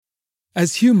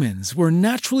As humans, we're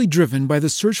naturally driven by the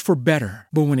search for better.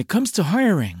 But when it comes to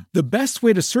hiring, the best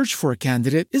way to search for a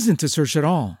candidate isn't to search at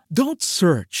all. Don't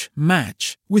search,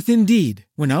 match with Indeed.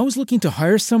 When I was looking to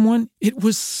hire someone, it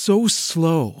was so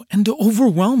slow and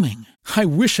overwhelming. I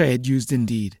wish I had used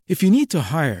Indeed. If you need to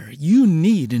hire, you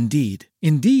need Indeed.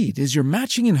 Indeed is your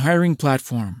matching and hiring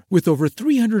platform with over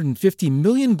 350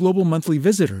 million global monthly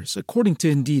visitors, according to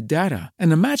Indeed data,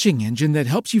 and a matching engine that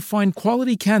helps you find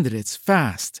quality candidates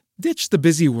fast. Ditch the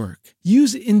busy work.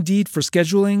 Use Indeed for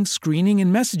scheduling, screening,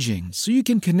 and messaging so you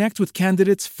can connect with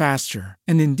candidates faster.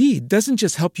 And Indeed doesn't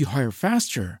just help you hire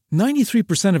faster.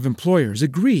 93% of employers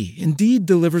agree Indeed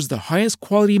delivers the highest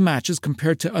quality matches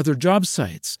compared to other job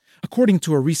sites, according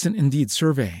to a recent Indeed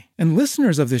survey. And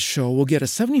listeners of this show will get a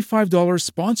 $75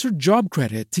 sponsored job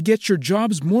credit to get your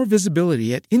jobs more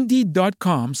visibility at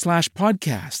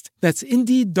Indeed.com/podcast. That's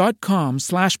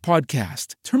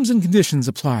Indeed.com/podcast. Terms and conditions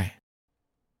apply.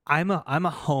 I'm a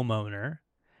homeowner,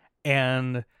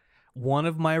 and one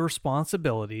of my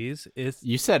responsibilities is...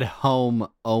 You said home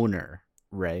owner,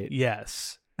 right?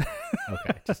 Yes.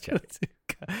 Okay, just checking.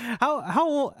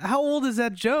 How old is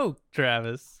that joke,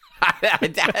 Travis?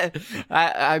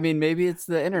 I mean, maybe it's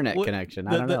the internet connection.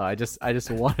 I don't know. I just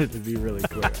wanted to be really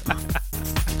clear.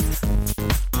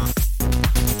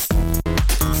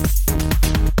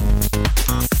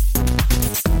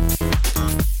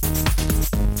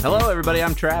 Hello, everybody.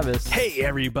 I'm Travis. Hey,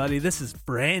 everybody. This is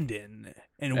Brandon.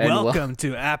 And welcome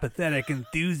to Apathetic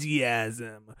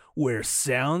Enthusiasm, where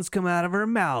sounds come out of our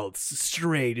mouths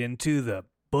straight into the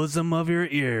bosom of your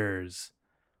ears.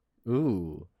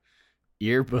 Ooh,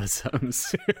 ear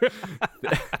bosoms.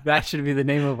 That should be the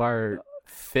name of our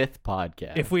 5th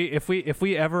podcast. If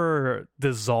we ever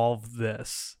dissolve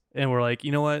this and we're like,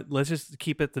 you know what, let's just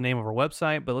keep it the name of our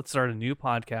website, but let's start a new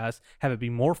podcast, have it be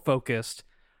more focused.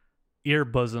 Ear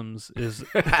bosoms is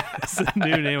the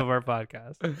new name of our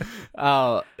podcast.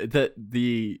 Oh,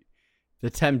 the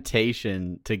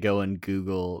temptation to go and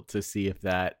Google to see if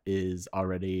that is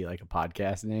already like a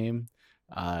podcast name,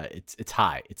 it's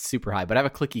high. It's super high. But I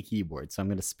have a clicky keyboard, so I'm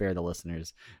going to spare the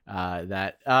listeners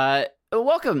that.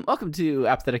 Welcome to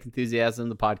Apathetic Enthusiasm,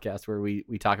 the podcast where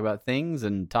we talk about things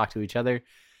and talk to each other.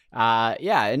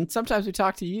 And sometimes we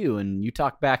talk to you, and you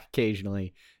talk back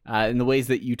occasionally. And the ways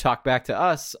that you talk back to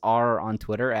us are on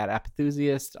Twitter at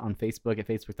Apathusiast, on Facebook at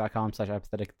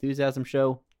facebook.com/apathetic-enthusiasm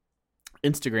show.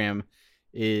 Instagram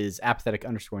is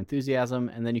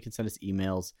apathetic_enthusiasm, and then you can send us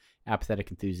emails,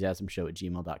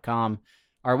 apatheticenthusiasmshow@gmail.com.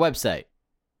 Our website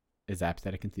is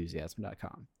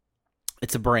apatheticenthusiasm.com.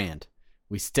 It's a brand.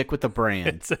 We stick with the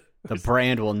brand. The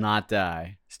brand will not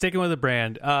die. Sticking with the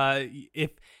brand.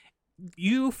 If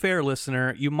you, fair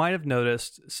listener, you might have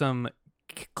noticed some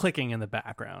clicking in the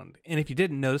background. And if you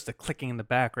didn't notice the clicking in the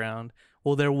background,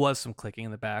 well, there was some clicking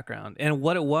in the background. And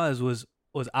what it was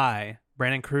I,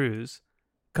 Brandon Cruz,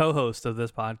 co-host of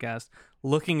this podcast,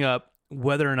 looking up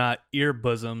whether or not ear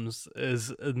bosoms is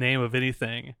a name of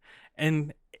anything.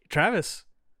 And Travis,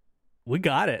 we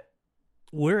got it.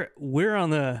 We're on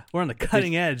the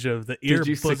cutting edge of the ear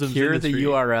bosoms industry. Did you secure the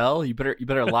URL? You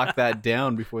better lock that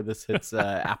down before this hits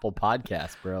Apple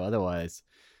Podcast, bro. Otherwise,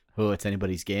 it's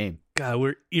anybody's game. God,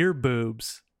 we're ear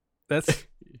boobs. That's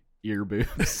ear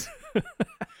boobs.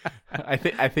 I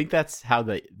think that's how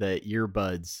the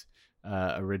earbuds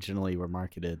originally were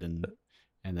marketed, and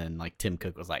then like Tim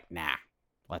Cook was like, nah,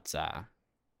 let's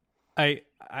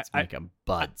make them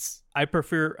buds. I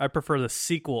prefer the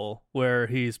sequel where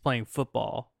he's playing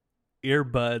football.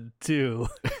 Earbud 2.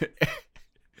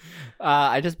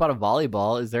 I just bought a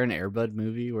volleyball. Is there an Airbud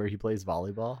movie where he plays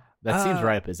volleyball? That seems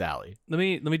right up his alley. Let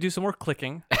me do some more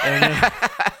clicking.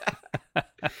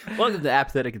 Welcome to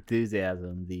Apathetic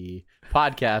Enthusiasm, the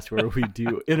podcast where we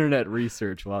do internet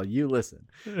research while you listen.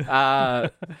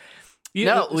 I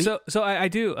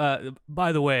do.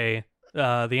 By the way,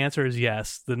 the answer is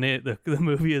yes. The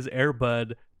movie is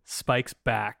Airbud Spikes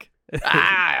Back,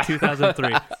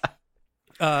 2003.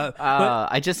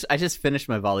 I just finished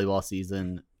my volleyball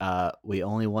season. We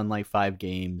only won like 5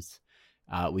 games.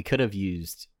 We could have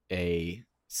used a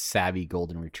savvy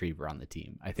golden retriever on the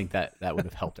team. I think that would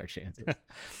have helped our chances.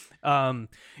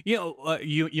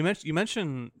 You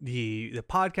mentioned the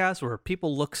podcast where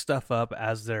people look stuff up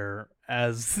as they're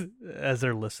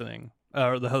listening,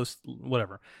 or the host,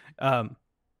 whatever.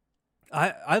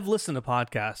 I've listened to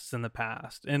podcasts in the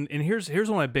past, and here's one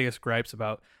of my biggest gripes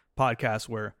about podcasts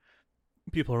where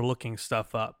people are looking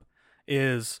stuff up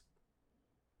is,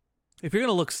 if you're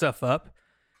gonna look stuff up,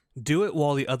 do it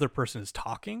while the other person is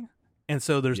talking, and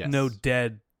so there's no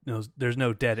dead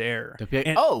air.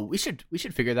 We should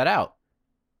figure that out.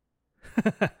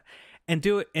 and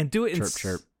do it chirp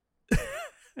chirp.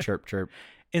 chirp, chirp.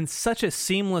 in such a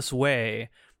seamless way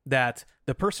that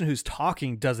the person who's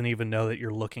talking doesn't even know that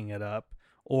you're looking it up,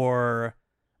 or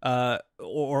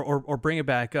bring it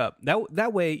back up.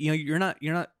 That way,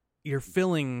 you're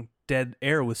filling dead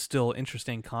air with still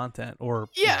interesting content. Or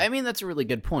yeah, I mean, that's a really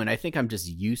good point. I think I'm just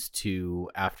used to,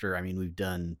 we've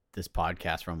done this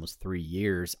podcast for almost 3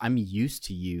 years. I'm used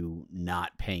to you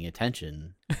not paying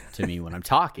attention to me when I'm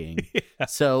talking. Yeah.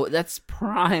 So that's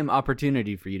prime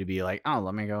opportunity for you to be like, oh,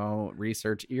 let me go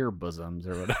research ear bosoms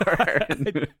or whatever.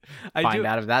 And find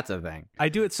out if that's a thing. I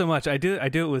do it so much. I do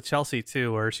it with Chelsea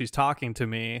too, where she's talking to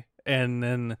me,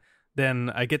 and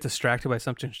then I get distracted by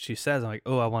something she says. I'm like,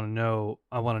 oh, I want to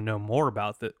know more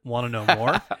about that. Want to know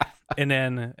more, and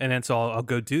then so I'll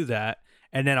go do that,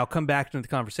 and then I'll come back into the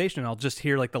conversation, and I'll just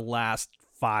hear like the last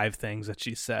 5 things that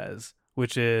she says,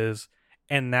 which is,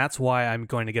 and that's why I'm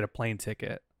going to get a plane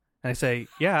ticket. And I say,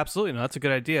 yeah, absolutely, no, that's a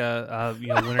good idea.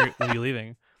 When are you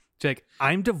leaving? She's like,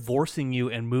 I'm divorcing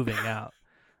you and moving out.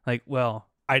 Like, well,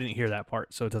 I didn't hear that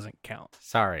part, so it doesn't count.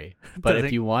 Sorry. But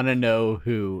if you want to know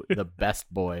who the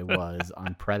best boy was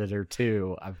on Predator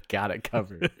 2, I've got it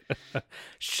covered.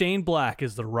 Shane Black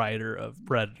is the writer of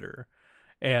Predator.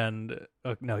 And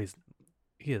no,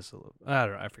 he is a little, I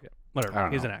don't know, I forget. Whatever.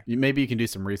 He's an actor. Maybe you can do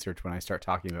some research when I start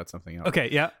talking about something else. Okay,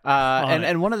 yeah.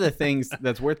 And one of the things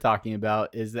that's worth talking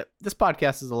about is that this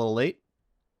podcast is a little late.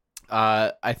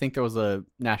 I think there was a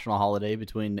national holiday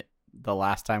between the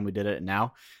last time we did it and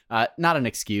now. Not an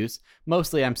excuse.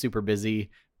 Mostly I'm super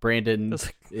busy. Brandon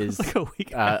is like a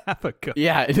week and a half ago.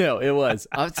 Yeah, no, it was.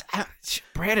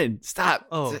 Brandon, stop.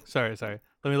 Oh, sorry. Let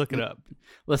me look it up.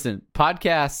 Listen,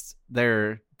 podcasts,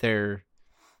 they're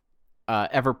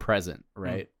ever present,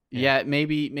 right? Yeah,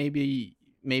 maybe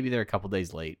they're a couple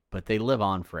days late, but they live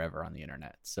on forever on the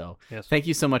internet. So yes. Thank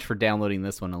you so much for downloading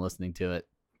this one and listening to it.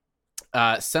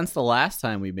 Since the last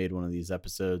time we made one of these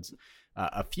episodes,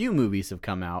 a few movies have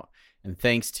come out, and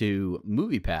thanks to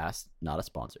MoviePass, not a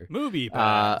sponsor,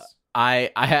 MoviePass,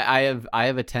 I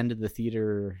have attended the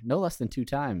theater no less than 2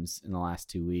 times in the last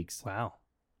 2 weeks. Wow.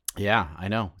 Yeah, I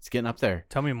know, it's getting up there.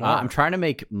 Tell me more. I'm trying to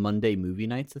make Monday movie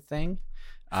nights a thing.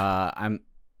 I'm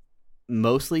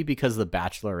mostly because The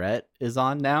Bachelorette is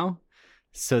on now,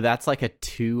 so that's like a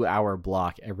 2-hour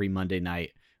block every Monday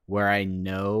night where I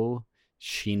know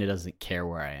Sheena doesn't care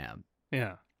where I am.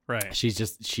 Yeah. Right. She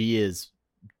is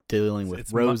dealing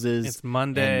with roses. It's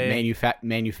Monday. And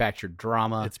manufactured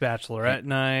drama. It's Bachelorette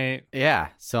night. Yeah.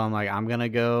 So I'm like, I'm going to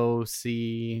go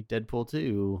see Deadpool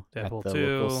 2 at the local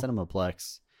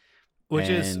Cinemaplex. Which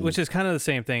is kind of the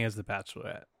same thing as The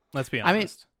Bachelorette. Let's be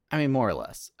honest. I mean, more or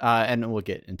less. And we'll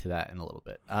get into that in a little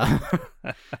bit.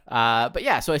 But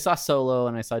yeah, so I saw Solo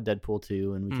and I saw Deadpool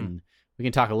 2, and we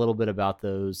can talk a little bit about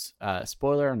those.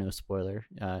 Spoiler or no spoiler,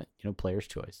 player's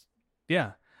choice.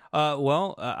 Yeah. I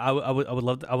would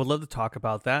love to talk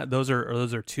about that. Those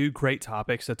are 2 great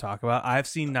topics to talk about. I've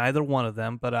seen neither one of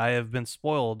them, but I have been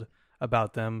spoiled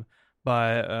about them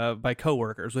by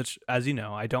coworkers, which, as you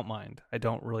know, I don't mind. I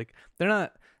don't really. They're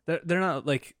not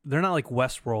like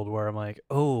Westworld, where I'm like,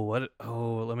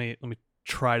 let me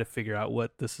try to figure out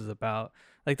what this is about.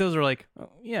 Like, those are like, oh,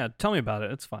 yeah, tell me about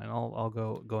it. It's fine. I'll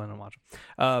go in and watch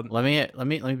them. Let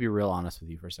me be real honest with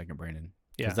you for a second, Brandon.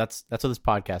 Because that's what this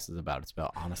podcast is about. It's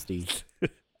about honesty,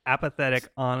 apathetic,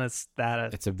 honest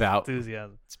status. It's about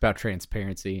enthusiasm. It's about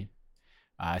transparency.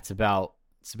 It's about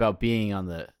being on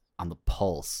the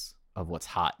pulse of what's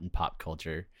hot in pop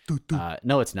culture.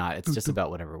 No, it's not. It's just about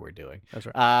whatever we're doing. That's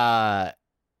right.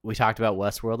 We talked about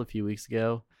Westworld a few weeks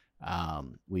ago.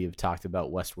 We have talked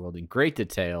about Westworld in great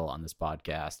detail on this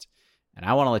podcast, and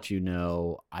I want to let you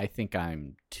know I think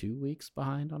I'm 2 weeks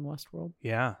behind on Westworld.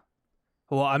 Yeah.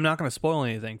 Well, I'm not going to spoil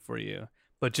anything for you,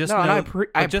 but just I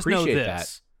just know appreciate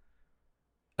this.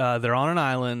 They're on an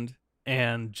island,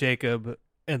 and Jacob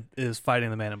is fighting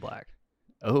the Man in Black.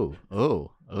 Oh!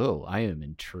 I am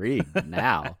intrigued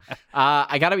now.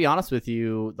 I got to be honest with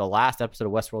you. The last episode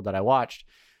of Westworld that I watched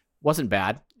wasn't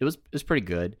bad. It was pretty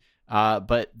good.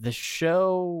 But the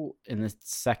show in the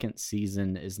second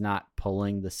season is not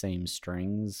pulling the same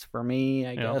strings for me,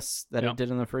 I guess, that it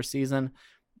did in the first season.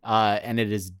 And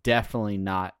it is definitely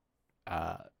not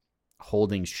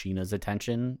holding Sheena's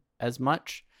attention as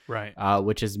much, right?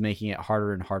 Which is making it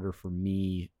harder and harder for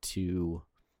me to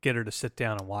get her to sit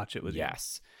down and watch it with you.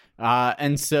 Yes,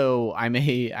 and so I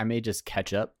may just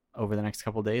catch up over the next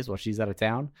couple of days while she's out of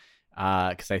town,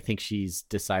 because I think she's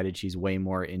decided she's way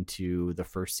more into the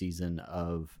first season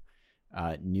of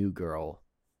New Girl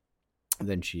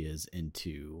than she is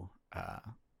into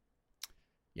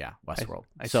Westworld.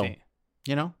 I see.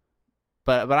 You know,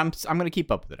 but I'm gonna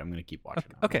keep up with it. I'm gonna keep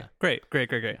watching. Okay, great.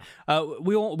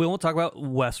 We won't talk about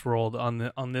Westworld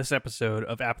on this episode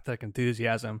of Apathetic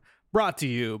Enthusiasm, brought to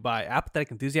you by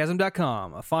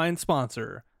apatheticenthusiasm.com, a fine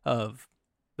sponsor of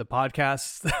the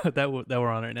podcasts that we're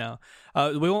on right now.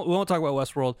 We won't talk about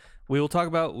Westworld. We will talk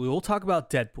about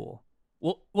Deadpool.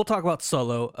 We'll talk about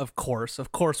Solo, of course.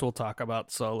 Of course, we'll talk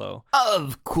about Solo.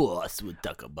 Of course, we'll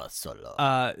talk about Solo.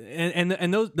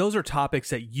 And those are topics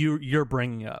that you're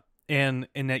bringing up and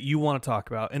that you want to talk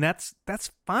about, and that's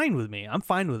fine with me. I'm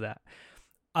fine with that.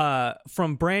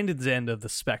 From Brandon's end of the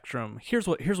spectrum, here's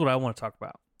what I want to talk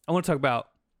about. I want to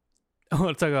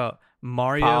talk about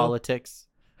Mario politics.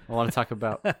 I want to talk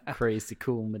about crazy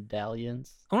cool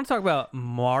medallions. I want to talk about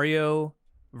Mario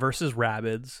versus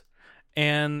Rabbids.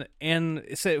 And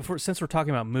since we're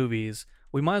talking about movies,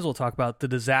 we might as well talk about The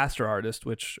Disaster Artist,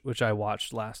 which I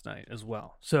watched last night as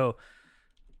well. So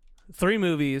 3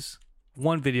 movies,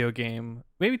 1 video game,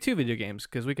 maybe 2 video games,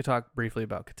 because we could talk briefly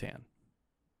about Catan.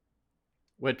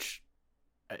 Which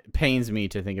pains me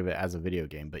to think of it as a video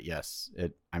game, but yes,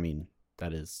 it's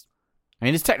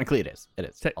technically it is. It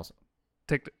is also.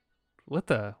 What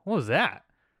was that?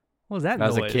 What was that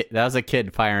noise? That was a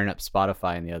kid firing up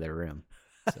Spotify in the other room.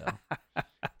 So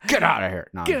get out of here!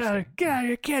 No, get out of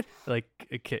here, kid! Like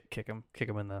kick him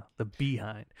in the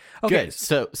behind. Okay, good.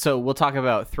 So we'll talk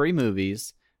about 3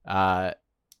 movies,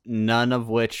 none of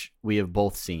which we have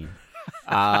both seen.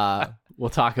 We'll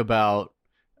talk about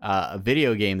a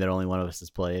video game that only one of us has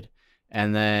played,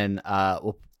 and then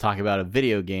we'll talk about a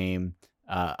video game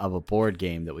of a board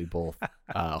game that we both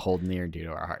hold near and dear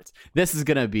to our hearts. This is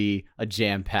gonna be a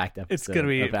jam-packed episode. It's gonna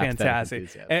be fantastic.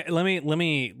 Let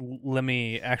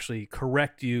me actually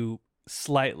correct you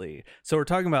slightly. So we're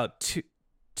talking about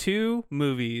two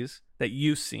movies that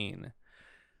you've seen,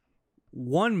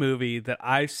 1 movie that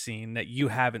I've seen that you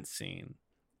haven't seen,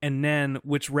 and then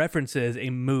which references a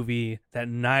movie that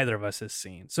neither of us has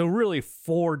seen. So really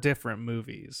 4 different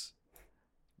movies.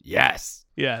 Yes.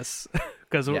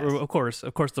 Because of course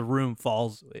the room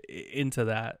falls into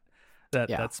that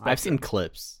spectrum. I've seen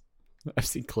clips.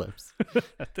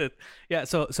 Yeah,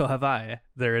 so have I.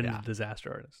 They're in The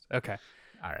Disaster Artist. Okay.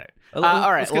 All right.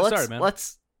 Let's get started, man.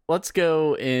 Let's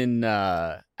go in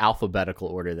alphabetical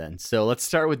order then. So let's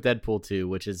start with Deadpool 2,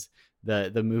 which is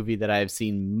the movie that I have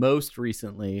seen most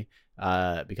recently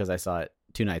because I saw it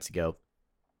 2 nights ago.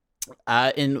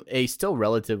 In a still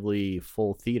relatively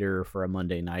full theater for a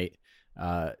Monday night,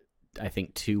 I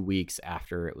think 2 weeks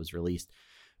after it was released.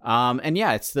 And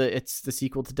yeah, it's the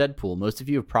sequel to Deadpool. Most of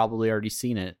you have probably already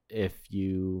seen it. If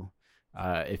you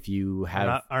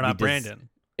have are not Brandon.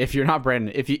 If you're not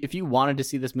Brandon, if you wanted to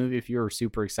see this movie, if you were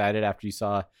super excited after you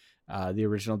saw the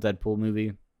original Deadpool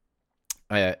movie,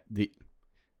 the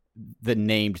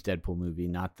named Deadpool movie,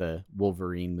 not the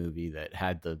Wolverine movie that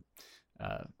had the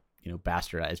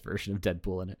bastardized version of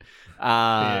Deadpool in it.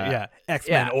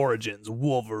 X-Men Origins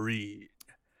Wolverine.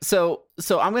 So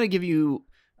I'm going to give you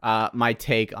my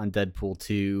take on Deadpool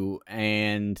 2,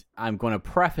 and I'm going to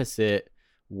preface it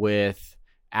with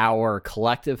our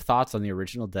collective thoughts on the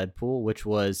original Deadpool, which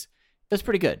was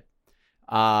pretty good.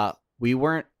 We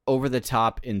weren't over the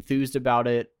top enthused about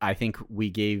it. I think we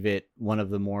gave it one of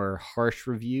the more harsh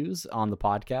reviews on the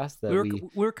podcast. We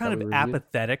were kind of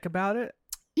apathetic about it.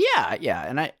 Yeah.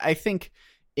 And I think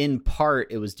in part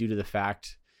it was due to the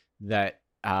fact that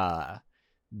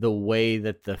the way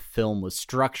that the film was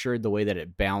structured, the way that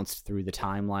it bounced through the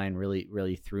timeline really,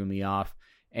 really threw me off.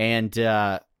 And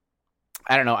I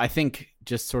don't know, I think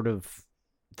just sort of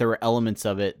there were elements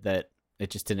of it that it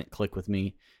just didn't click with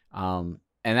me. And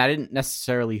I didn't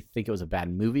necessarily think it was a bad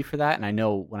movie for that. And I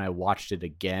know when I watched it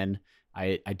again,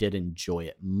 I did enjoy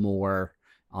it more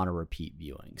on a repeat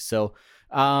viewing. So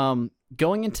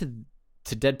going into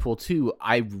Deadpool 2,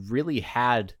 I really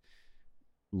had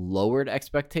lowered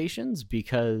expectations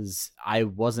because I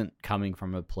wasn't coming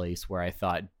from a place where I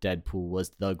thought Deadpool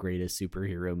was the greatest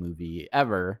superhero movie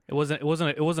ever. It wasn't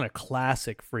a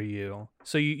classic for you.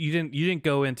 So you didn't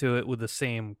go into it with the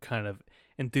same kind of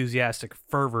enthusiastic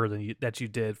fervor that you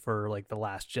did for like The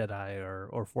Last Jedi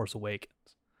or Force Awakens.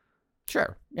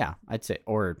 Sure. Yeah, I'd say,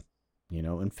 or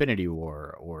Infinity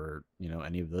War, or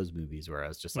any of those movies where I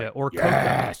was just like, or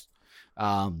yes.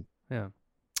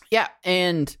 Yeah,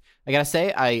 and I gotta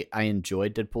say, I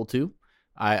enjoyed Deadpool 2.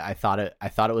 I thought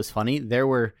it was funny. There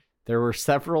were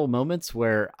several moments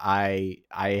where I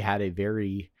had a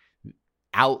very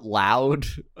out loud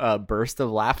burst of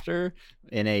laughter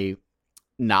in a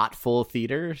not full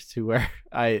theater, to where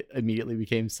I immediately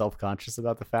became self-conscious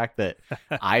about the fact that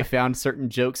I found certain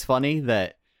jokes funny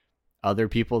that other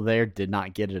people there did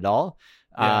not get at all.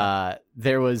 Yeah.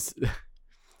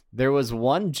 There was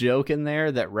one joke in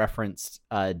there that referenced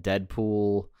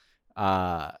Deadpool.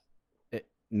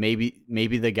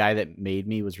 Maybe the guy that made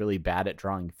me was really bad at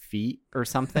drawing feet or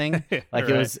something. Like Right.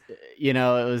 it was,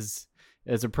 it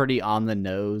was a pretty on the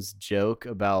nose joke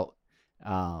about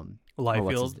Liefeld,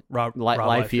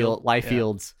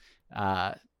 Liefeld's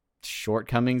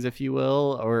shortcomings, if you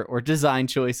will, or design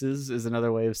choices is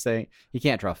another way of saying he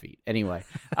can't draw feet. Anyway,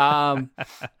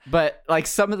 but like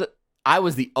I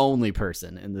was the only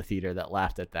person in the theater that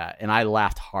laughed at that, and I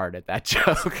laughed hard at that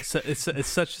joke. So it's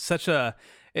such an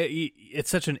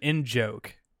in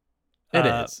joke. It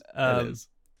is.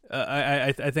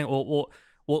 I think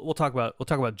we'll talk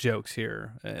about jokes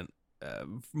here and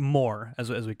more as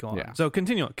we go on. Yeah. So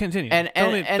continue. And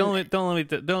Don't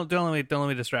let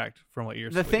me distract from what you're.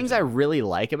 The things I really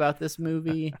like about this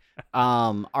movie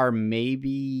are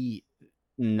maybe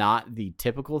not the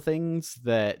typical things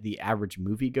that the average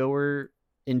moviegoer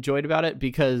enjoyed about it,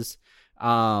 because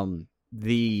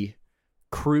the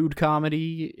crude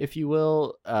comedy, if you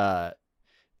will,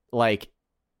 like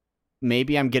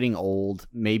maybe I'm getting old,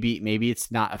 maybe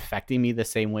it's not affecting me the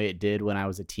same way it did when I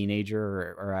was a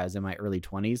teenager or I was in my early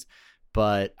 20s,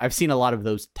 but I've seen a lot of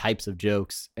those types of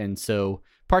jokes, and so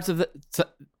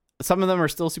some of them are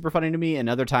still super funny to me, and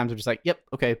other times I'm just like, yep,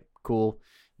 okay, cool,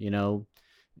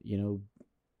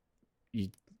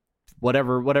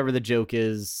 whatever the joke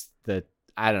is, that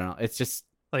I don't know, it's just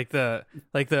like the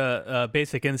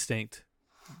Basic Instinct,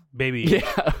 baby.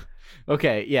 Yeah.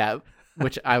 Okay. Yeah.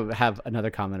 Which I have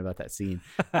another comment about that scene.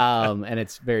 And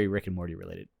it's very Rick and Morty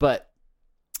related. But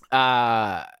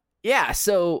yeah.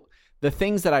 So the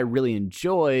things that I really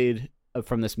enjoyed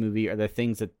from this movie are the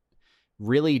things that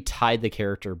really tied the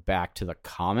character back to the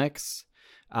comics.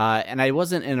 And I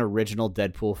wasn't an original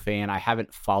Deadpool fan. I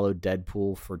haven't followed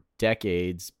Deadpool for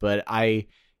decades, but I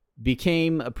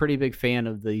became a pretty big fan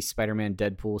of the Spider-Man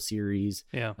Deadpool series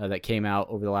that came out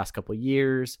over the last couple of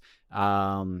years.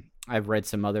 I've read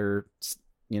some other,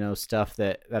 stuff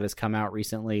that has come out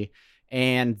recently,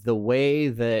 and the way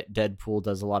that Deadpool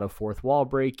does a lot of fourth wall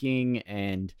breaking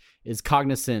and is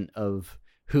cognizant of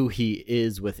who he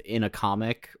is within a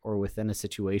comic or within a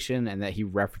situation, and that he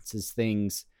references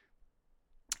things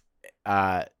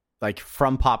like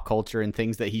from pop culture and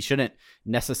things that he shouldn't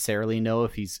necessarily know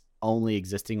if he's only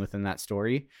existing within that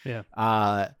story.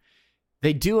 Yeah.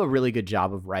 They do a really good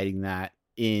job of writing that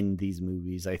in these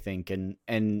movies, I think.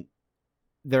 And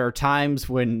there are times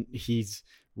when he's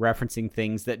referencing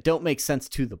things that don't make sense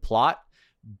to the plot,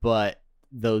 but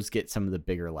those get some of the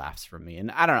bigger laughs from me. And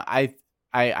I don't know,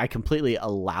 I completely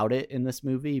allowed it in this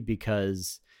movie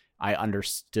because I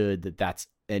understood that that's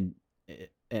an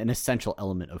essential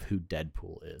element of who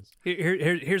Deadpool is.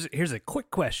 Here's a quick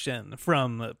question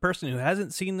from a person who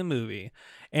hasn't seen the movie,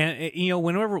 and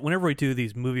whenever we do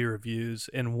these movie reviews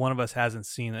and one of us hasn't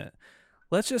seen it,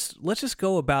 let's just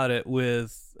go about it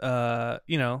with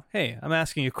hey, I'm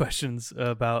asking you questions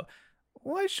about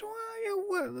why should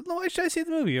I see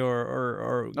the movie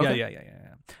or Okay.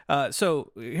 yeah.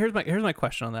 So here's my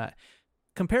question on that.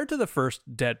 Compared to the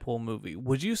first Deadpool movie,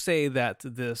 would you say that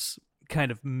this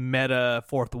kind of meta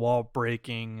fourth wall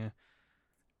breaking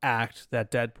act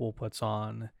that Deadpool puts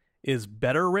on is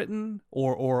better written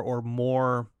or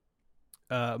more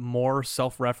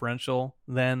self-referential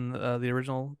than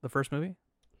the first movie?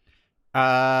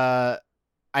 I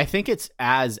think it's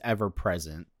as ever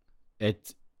present.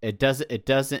 It's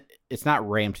not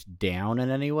ramped down in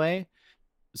any way.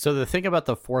 So the thing about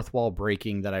the fourth wall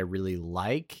breaking that I really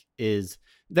like is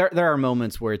there are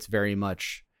moments where it's very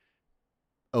much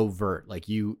overt, like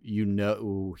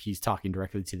he's talking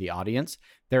directly to the audience.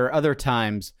 There are other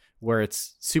times where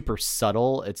it's super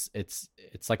subtle. It's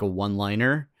like a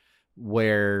one-liner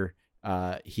where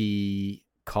he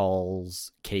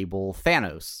calls Cable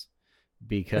Thanos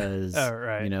because Oh,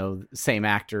 right. Same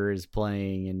actor is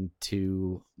playing in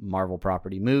two Marvel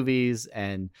property movies,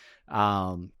 and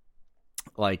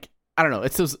like I don't know,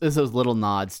 it's those little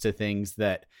nods to things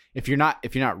that if you're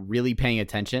not really paying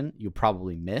attention, you'll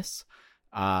probably miss.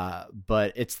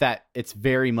 But it's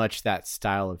very much that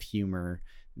style of humor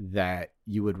that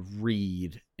you would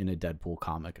read in a Deadpool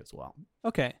comic as well.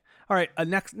 Okay. All right.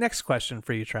 Next question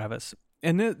for you, Travis.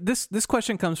 And this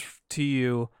question comes to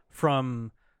you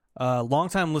from a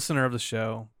longtime listener of the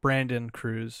show, Brandon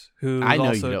Cruz, who I know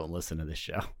also... you don't listen to this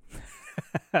show.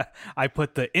 I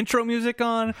put the intro music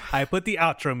on. I put the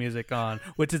outro music on,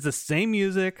 which is the same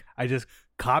music. I just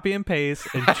copy and paste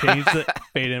and change the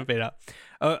fade in, fade out.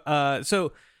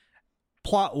 So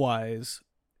plot wise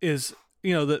is,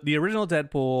 the original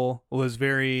Deadpool was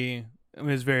very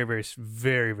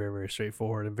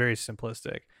straightforward and very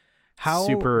simplistic. How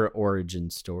super origin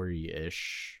story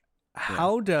ish.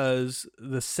 how does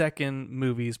the second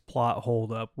movie's plot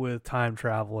hold up with time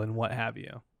travel and what have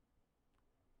you?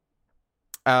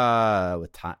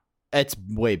 With time, it's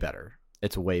way better.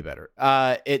 It's way better.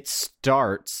 It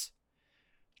starts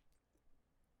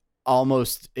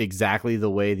almost exactly the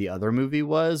way the other movie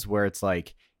was, where it's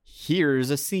like, here's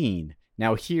a scene.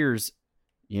 Now here's,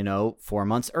 4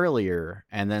 months earlier,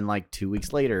 and then like 2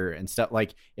 weeks later and stuff.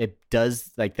 Like it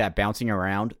does like that bouncing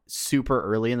around super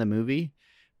early in the movie,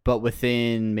 but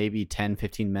within maybe 10,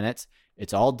 15 minutes,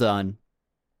 it's all done.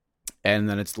 And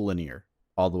then it's linear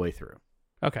all the way through.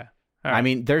 Okay. All right. I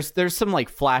mean, there's some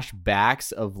like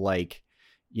flashbacks of like,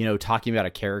 talking about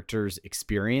a character's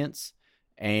experience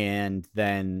and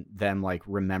then them like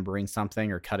remembering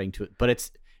something or cutting to it. But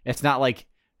it's not like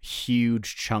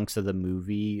huge chunks of the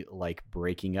movie like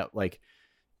breaking up. Like,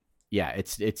 yeah,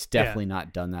 it's definitely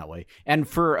not done that way. And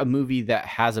for a movie that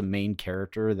has a main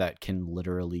character that can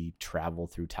literally travel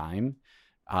through time,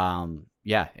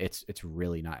 it's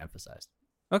really not emphasized.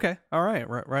 Okay. All right.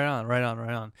 Right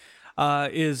on.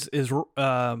 Is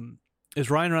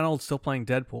Ryan Reynolds still playing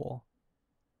Deadpool?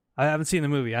 I haven't seen the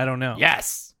movie. I don't know.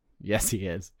 Yes, he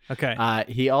is. Okay.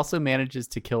 He also manages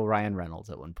to kill Ryan Reynolds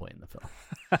at one point in the film.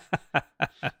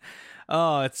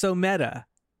 Oh, it's so meta.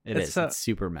 It's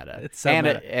super meta. It's so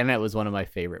meta. And it was one of my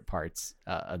favorite parts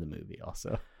of the movie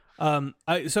also.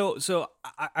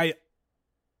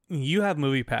 You have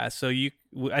Movie Pass, so you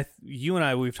and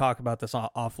I, we've talked about this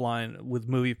offline with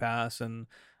Movie Pass, and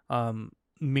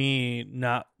me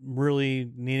not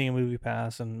really needing a Movie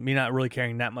Pass, and me not really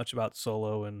caring that much about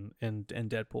Solo and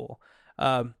Deadpool.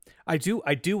 I do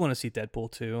want to see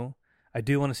Deadpool 2. I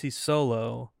do want to see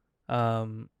Solo.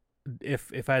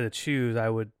 If I had to choose, I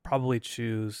would probably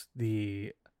choose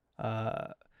the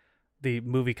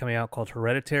movie coming out called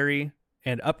Hereditary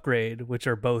and Upgrade, which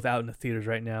are both out in the theaters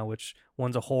right now, which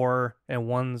one's a horror and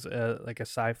one's like a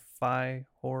sci-fi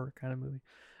horror kind of movie.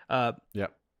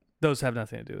 Yep. Those have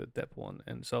nothing to do with Deadpool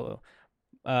and Solo.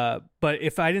 But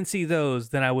if I didn't see those,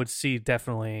 then I would see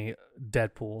definitely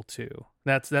Deadpool 2.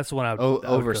 That's the one I would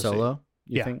over go Solo,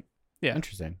 see. you think? Yeah.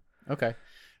 Interesting. Okay.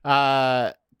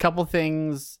 Couple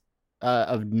things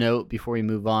of note before we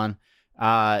move on.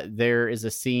 There is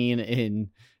a scene in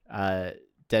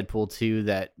Deadpool 2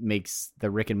 that makes the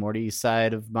Rick and Morty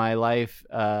side of my life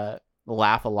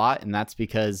laugh a lot, and that's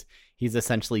because he's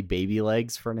essentially baby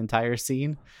legs for an entire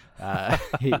scene.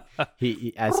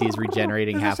 He as he's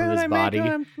regenerating half of his body.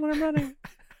 When I'm running.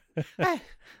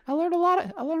 I learned a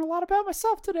lot about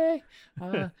myself today.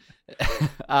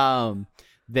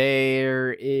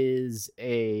 There is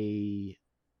a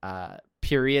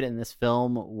period in this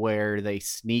film where they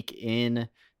sneak in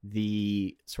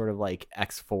the sort of like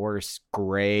X-Force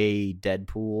gray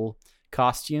Deadpool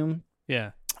costume.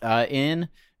 Yeah.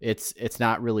 It's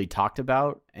not really talked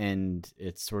about, and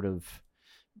it's sort of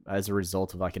as a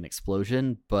result of like an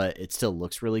explosion, but it still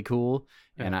looks really cool.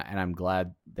 Yeah. And I'm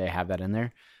glad they have that in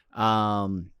there.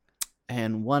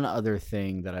 And one other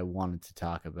thing that I wanted to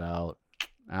talk about,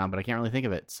 but I can't really think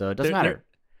of it, so it doesn't matter.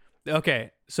 Okay,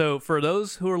 so for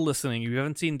those who are listening, if you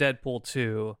haven't seen Deadpool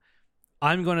 2,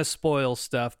 I'm going to spoil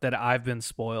stuff that I've been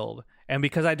spoiled. And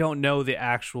because I don't know the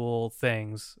actual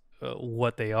things,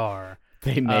 what they are.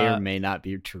 They may or may not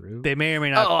be true. They may or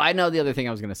may not. Oh, I know the other thing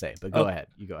I was going to say, but go ahead.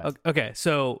 You go ahead. Okay,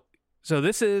 so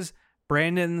this is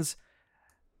Brandon's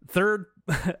third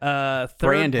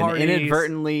Brandon party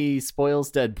inadvertently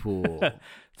spoils Deadpool.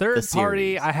 Third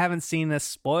party, I haven't seen this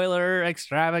spoiler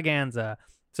extravaganza.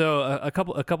 So a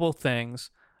couple of things.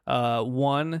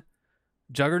 One,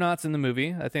 Juggernaut's in the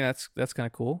movie. I think that's kind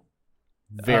of cool.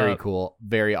 Very cool.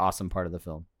 Very awesome part of the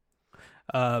film.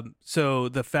 So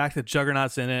the fact that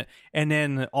Juggernaut's in it, and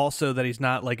then also that he's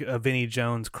not like a Vinnie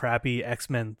Jones crappy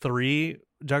X-Men 3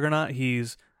 Juggernaut.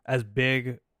 He's as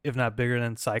big, if not bigger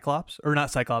than Cyclops, or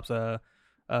not Cyclops,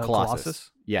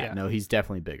 Colossus. Yeah, no, he's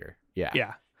definitely bigger. Yeah.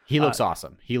 Yeah. He looks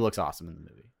awesome. He looks awesome in the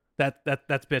movie.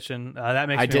 That's bitchin'. That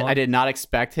makes I did not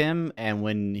expect him, and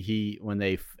when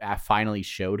they finally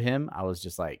showed him, I was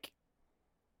just like,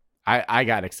 I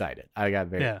got excited. I got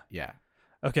very yeah.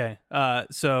 Okay.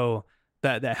 So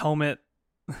that helmet,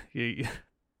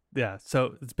 yeah.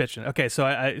 So it's bitchin'. Okay. So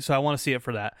I want to see it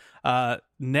for that.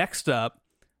 Next up,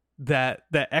 that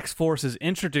X-Force is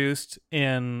introduced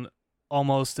and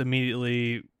almost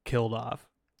immediately killed off.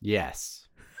 Yes.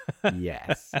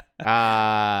 Yes.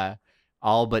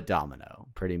 All but Domino,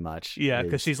 pretty much. Yeah,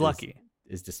 because she's lucky.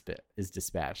 Is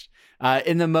dispatched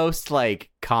in the most like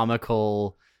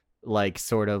comical, like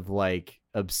sort of like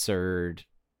absurd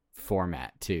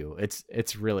format too.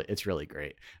 It's really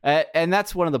great, and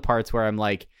that's one of the parts where I'm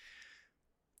like,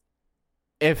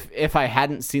 if I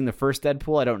hadn't seen the first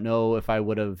Deadpool, I don't know if I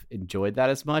would have enjoyed that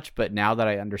as much. But now that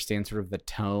I understand sort of the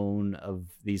tone of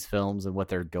these films and what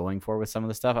they're going for with some of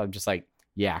the stuff, I'm just like,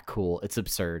 yeah, cool. It's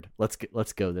absurd. Let's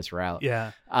go this route.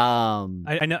 Yeah.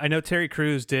 I know Terry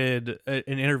Crews did an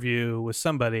interview with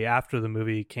somebody after the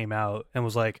movie came out and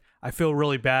was like, I feel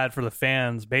really bad for the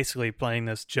fans basically playing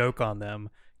this joke on them,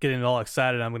 getting all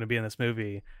excited I'm going to be in this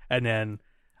movie, and then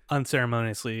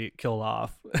unceremoniously killed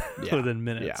off within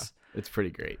minutes. Yeah. It's pretty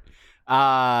great.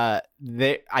 I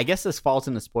guess this falls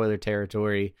into spoiler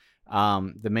territory.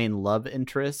 The main love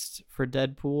interest for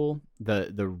Deadpool,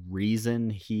 the reason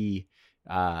he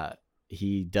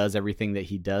does everything that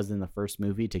he does in the first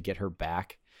movie to get her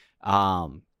back,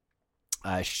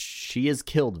 she is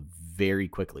killed very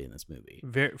quickly in this movie.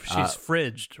 She's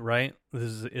fridged, right?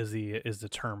 This is the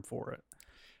term for it.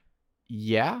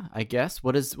 Yeah, I guess.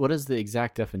 What is the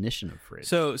exact definition of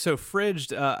fridged? So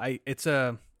fridged, I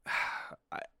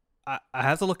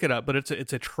have to look it up, but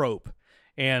it's a trope,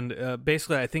 and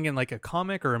basically, I think in like a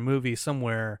comic or a movie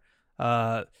somewhere,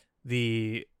 the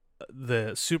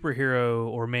superhero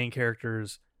or main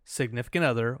character's significant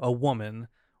other, a woman,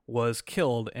 was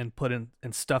killed and put in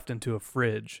and stuffed into a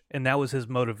fridge, and that was his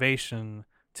motivation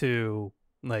to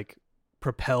like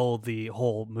propel the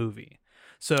whole movie.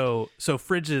 So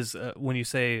fridges, when you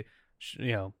say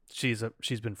she's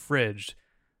been fridged,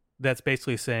 that's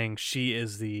basically saying she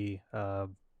is the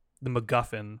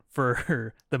MacGuffin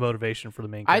for the motivation for the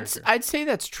main character. I'd say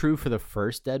that's true for the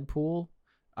first Deadpool.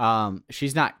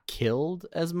 She's not killed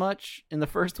as much in the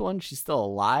first one. She's still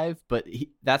alive, but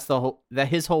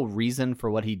his whole reason for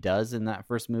what he does in that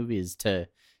first movie is to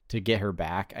get her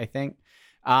back, I think.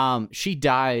 She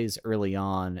dies early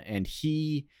on, and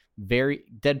Deadpool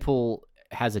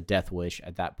has a death wish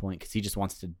at that point because he just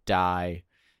wants to die.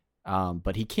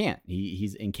 But he can't.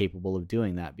 He's incapable of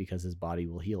doing that because his body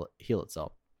will heal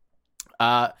itself.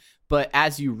 But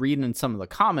as you read in some of the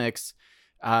comics,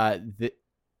 the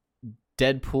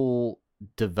Deadpool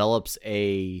develops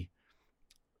a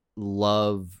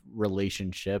love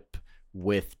relationship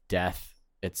with death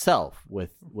itself,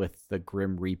 with the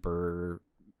Grim Reaper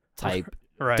type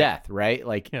right. death, right?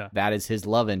 Like that is his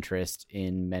love interest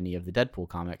in many of the Deadpool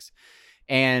comics.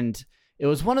 And it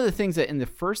was one of the things that in the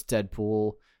first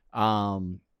Deadpool,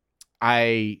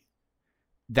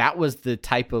 that was the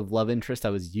type of love interest I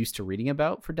was used to reading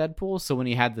about for Deadpool. So when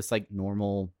he had this like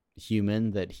normal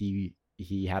human that he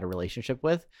had a relationship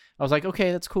with, I was like,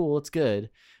 okay, that's cool. It's good.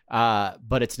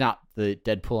 But it's not the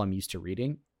Deadpool I'm used to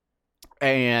reading.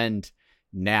 And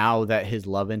now that his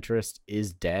love interest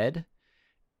is dead,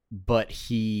 but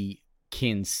he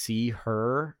can see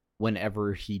her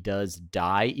whenever he does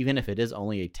die, even if it is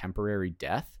only a temporary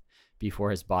death before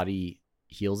his body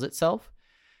heals itself,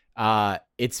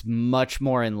 it's much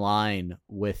more in line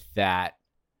with that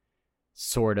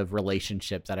sort of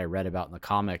relationship that I read about in the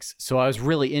comics. So I was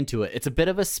really into it. It's a bit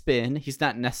of a spin. He's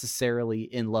not necessarily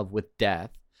in love with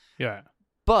death. Yeah.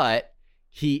 But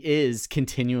he is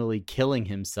continually killing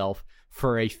himself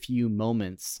for a few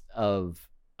moments of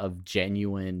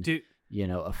genuine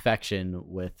affection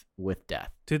with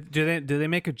death. Do they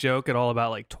make a joke at all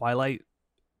about like Twilight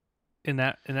in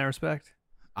that respect?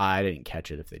 I didn't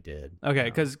catch it if they did. Okay,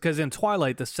 because in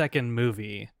Twilight, the second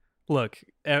movie, look,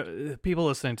 people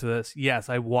listening to this, yes,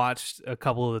 I watched a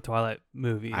couple of the Twilight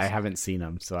movies. I haven't seen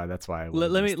them, so that's why.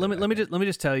 Let me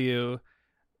just tell you,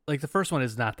 like the first one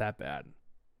is not that bad.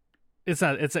 It's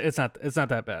not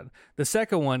that bad. The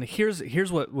second one, here's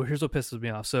what pisses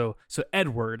me off. So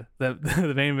Edward,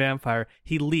 the main vampire,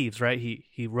 he leaves, right?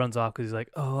 He runs off because he's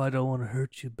like, oh, I don't want to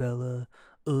hurt you, Bella.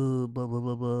 Blah blah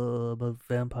blah blah, I'm a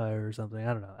vampire or something.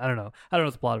 I don't know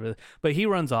what the plot of it is, but he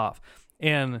runs off,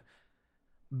 and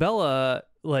Bella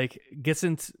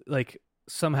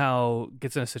somehow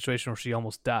gets in a situation where she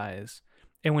almost dies,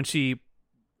 and when she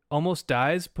almost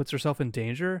dies, puts herself in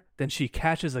danger, then she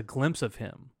catches a glimpse of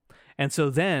him. And so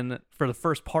then, for the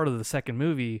first part of the second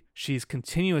movie, she's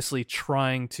continuously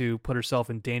trying to put herself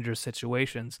in dangerous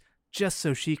situations just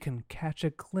so she can catch a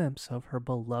glimpse of her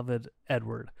beloved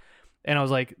Edward. And I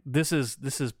was like, this is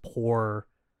poor,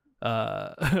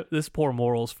 this poor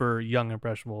morals for young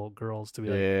impressionable girls to be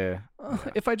like,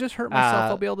 if I just hurt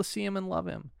myself, I'll be able to see him and love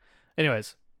him.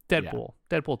 Anyways, Deadpool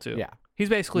 2. Yeah, he's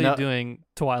basically doing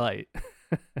Twilight.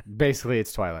 Basically,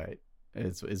 it's Twilight.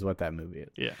 Is what that movie is.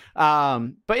 Yeah.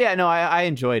 But yeah, no, I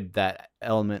enjoyed that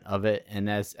element of it, and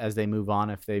as they move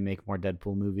on, if they make more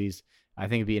Deadpool movies, I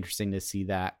think it'd be interesting to see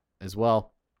that as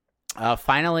well.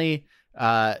 Finally,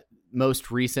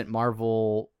 most recent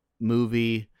Marvel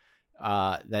movie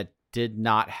that did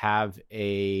not have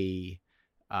a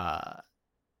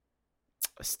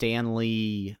Stan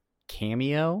Lee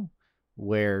cameo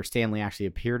where Stan Lee actually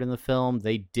appeared in the film.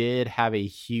 They did have a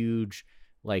huge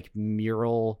like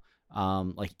mural,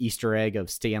 like Easter egg of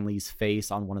Stan Lee's face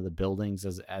on one of the buildings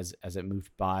as it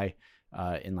moved by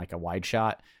in like a wide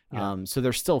shot. Yeah. So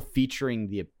they're still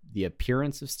featuring the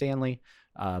appearance of Stan Lee,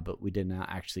 but we did not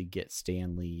actually get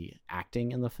Stan Lee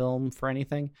acting in the film for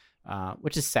anything,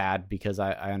 which is sad because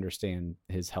I understand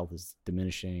his health is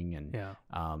diminishing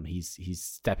and he's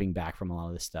stepping back from a lot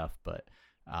of this stuff. But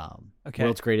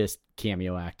world's greatest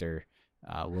cameo actor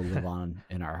will live on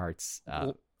in our hearts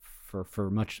for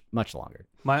much longer.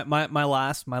 My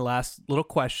last little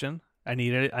question. I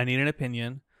need an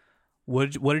opinion.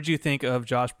 What did you think of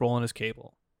Josh Brolin as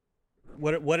Cable?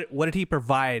 What did he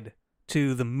provide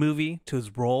to the movie, to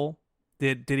his role?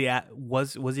 Did he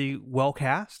was he well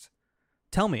cast?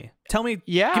 Tell me.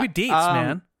 Yeah, give me deets,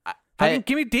 man.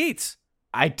 Give me deets.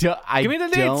 Give me the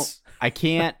deets. I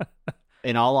can't,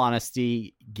 in all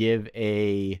honesty, give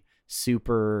a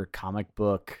super comic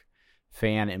book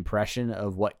fan impression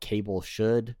of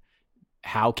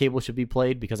how Cable should be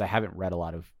played because I haven't read a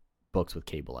lot of books with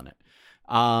Cable in it.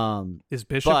 Is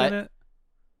Bishop in it?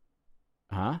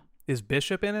 Huh? Is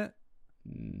Bishop in it?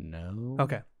 No.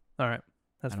 Okay. All right.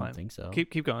 That's fine. I don't think so.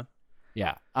 Keep going.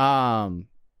 Yeah.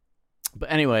 But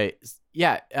anyway,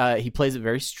 yeah, he plays it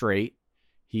very straight.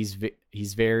 He's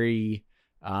very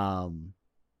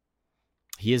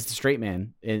he is the straight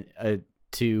man in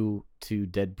to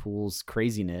Deadpool's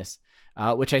craziness,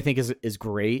 which I think is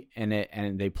great,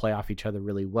 and they play off each other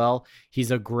really well.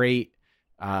 He's a great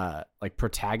like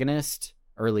protagonist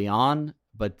early on,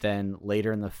 but then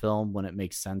later in the film when it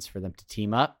makes sense for them to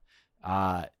team up,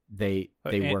 they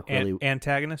work really.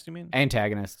 Antagonist, you mean?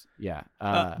 Antagonist, yeah.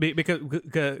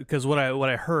 Because what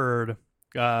I heard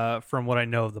from what I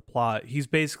know of the plot, it's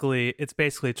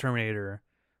basically Terminator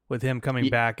with him coming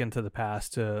back into the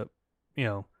past to,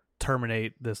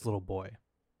 terminate this little boy.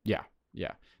 Yeah.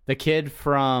 The kid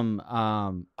from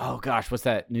oh gosh, what's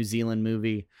that New Zealand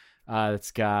movie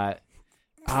that's got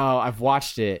I've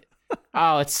watched it.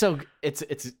 Oh, it's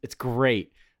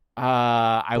great.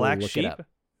 I will look it up.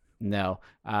 No.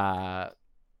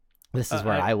 This is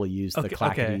where I will use the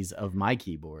clackities of my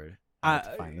keyboard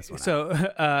to find this one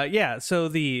out. So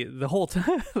the whole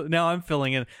time now I'm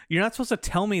filling in. You're not supposed to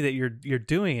tell me that you're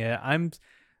doing it. I'm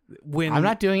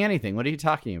not doing anything. What are you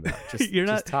talking about?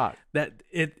 Just talk. That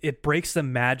it breaks the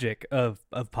magic of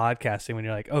podcasting when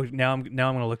you're like, oh, now I'm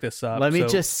going to look this up. Let me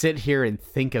just sit here and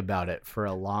think about it for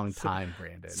a long time,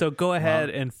 Brandon. So go ahead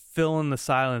and fill in the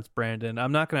silence, Brandon.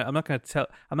 I'm not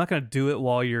gonna do it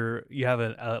while you have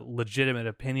a legitimate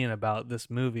opinion about this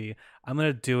movie. I'm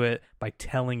gonna do it by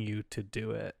telling you to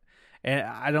do it. And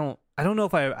I don't know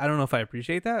if I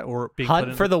appreciate that or being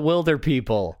Hunt for the Wilder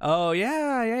People. Oh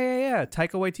yeah.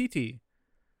 Taika Waititi.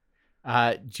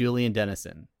 Julian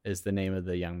Dennison is the name of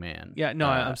the young man. Yeah, no,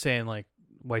 I'm saying like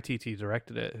Waititi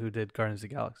directed it. Who did Guardians of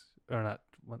the Galaxy or not?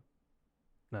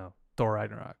 No, Thor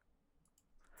Ragnarok.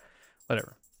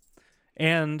 Whatever.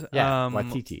 And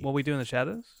Waititi. What We Do in the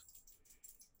Shadows.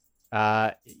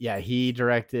 Yeah, he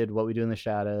directed What We Do in the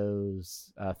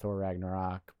Shadows, Thor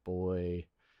Ragnarok, Boy.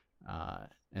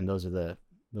 And those are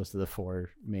the four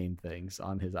main things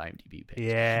on his IMDb page.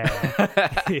 Yeah.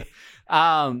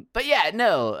 But yeah,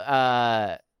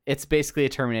 no. It's basically a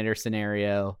Terminator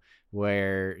scenario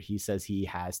where he says he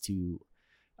has to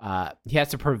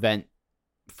prevent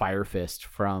Fire Fist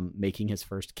from making his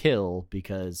first kill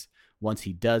because once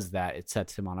he does that, it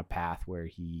sets him on a path where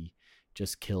he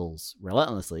just kills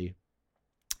relentlessly.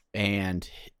 And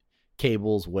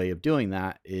Cable's way of doing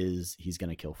that is he's going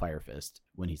to kill Fire Fist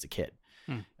when he's a kid.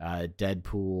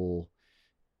 Deadpool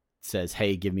says,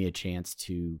 hey, give me a chance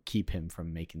to keep him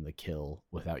from making the kill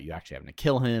without you actually having to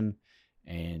kill him.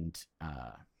 And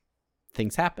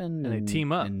things happen. And they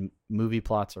team up. And movie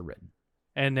plots are written.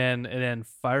 And then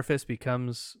Fire Fist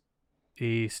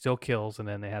he still kills, and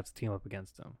then they have to team up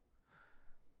against him.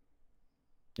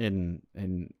 And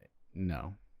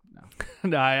no.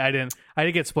 No, I didn't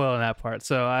get spoiled in that part,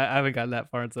 so I haven't gotten that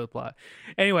far into the plot.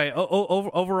 Anyway,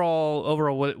 overall,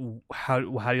 how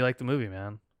do you like the movie,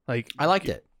 man? Like, I liked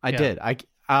it. I did.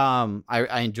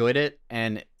 I enjoyed it,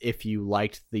 and if you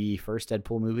liked the first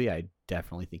Deadpool movie, I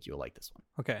definitely think you'll like this one.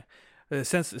 Okay,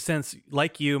 since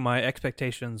like you, my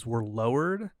expectations were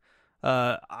lowered.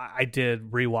 I did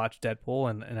rewatch Deadpool,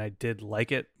 and I did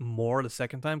like it more the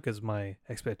second time because my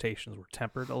expectations were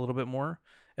tempered a little bit more.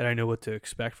 And I know what to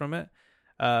expect from it.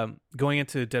 Going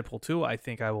into Deadpool 2, I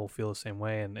think I will feel the same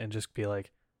way and just be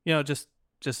like, just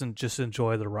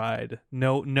enjoy the ride.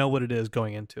 Know what it is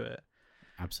going into it.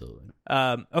 Absolutely.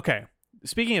 Okay.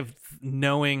 Speaking of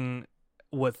knowing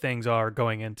what things are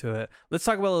going into it. Let's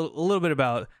talk about a little bit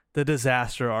about The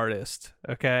Disaster Artist.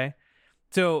 Okay,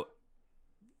 so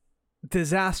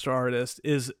Disaster Artist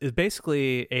is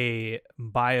basically a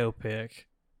biopic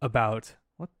about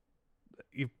what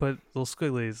you put little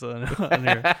squigglies on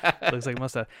your looks like a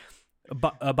mustache.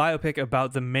 A biopic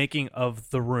about the making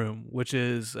of The Room, which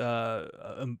is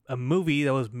a movie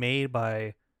that was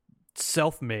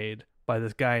self-made by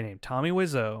this guy named Tommy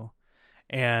Wiseau,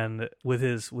 and with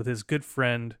his good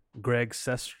friend Greg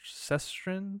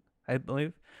Sestrin, I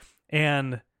believe,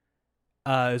 and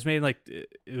it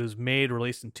was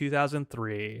released in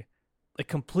 2003, like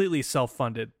completely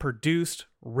self-funded, produced,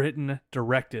 written,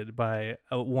 directed by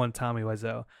one Tommy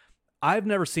Wiseau. I've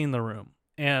never seen The Room,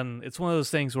 and it's one of those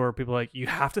things where people are like, you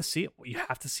have to see it. You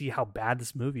have to see how bad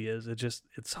this movie is.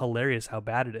 It's hilarious how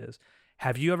bad it is.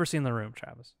 Have you ever seen The Room,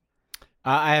 Travis?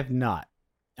 I have not,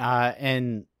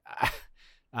 and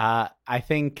I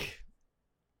think.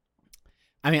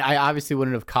 I mean, I obviously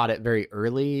wouldn't have caught it very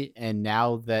early, and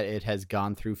now that it has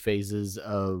gone through phases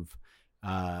of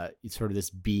sort of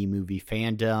this B movie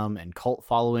fandom and cult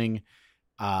following,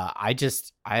 I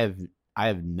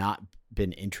have not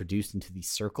been introduced into the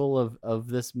circle of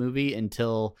this movie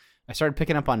until I started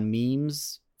picking up on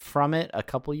memes from it a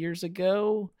couple years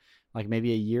ago, like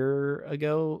maybe a year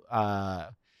ago.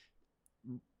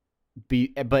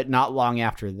 But not long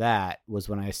after that was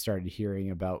when I started hearing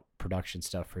about production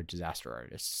stuff for Disaster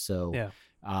Artists. So yeah.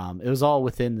 It was all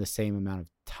within the same amount of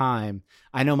time.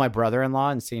 I know my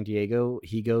brother-in-law in San Diego,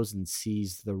 he goes and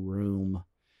sees The Room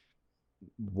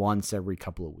once every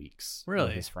couple of weeks. Really?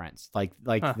 With his friends.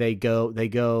 They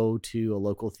go to a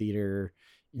local theater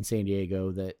in San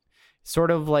Diego that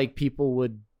sort of like people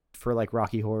would for like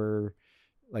Rocky Horror,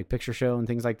 like Picture Show and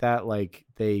things like that. Like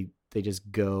they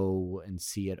just go and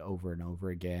see it over and over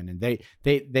again, and they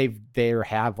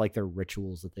have like their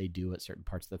rituals that they do at certain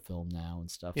parts of the film now and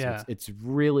stuff. Yeah. So it's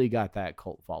really got that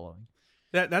cult following.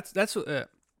 That's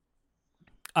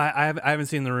I haven't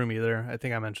seen The Room either. I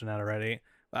think I mentioned that already.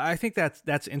 I think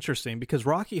that's interesting because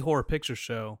Rocky Horror Picture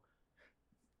Show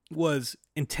was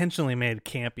intentionally made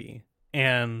campy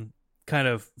and kind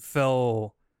of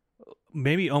fell,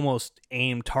 maybe almost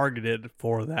targeted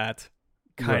for that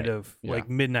kind of like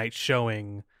midnight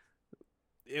showing.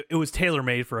 It was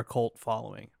tailor-made for a cult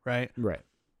following, right? Right.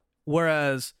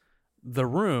 Whereas The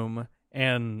Room,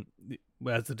 and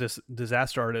as the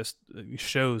Disaster Artist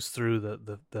shows through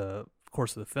the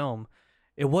course of the film,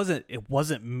 it wasn't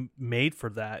made for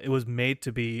that. It was made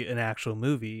to be an actual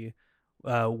movie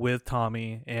with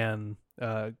Tommy and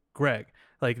Greg.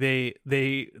 Like they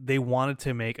wanted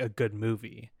to make a good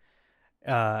movie,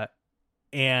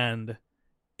 and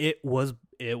it was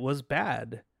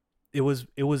bad. It was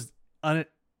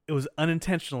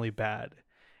unintentionally bad,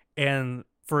 and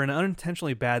for an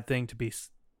unintentionally bad thing to be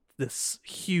this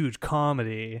huge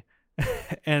comedy,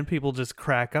 and people just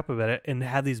crack up about it and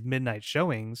have these midnight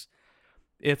showings,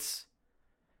 it's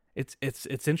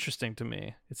interesting to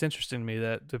me. It's interesting to me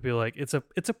that to be like it's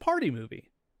a party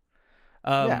movie.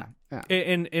 Yeah.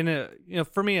 In a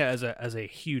for me as a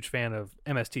huge fan of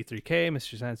MST3K,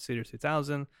 Mystery Science Theater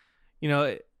 3000,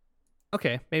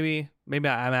 okay, maybe I'm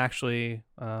actually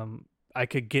I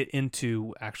could get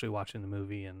into actually watching the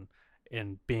movie and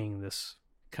being this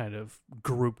kind of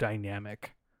group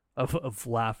dynamic of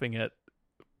laughing at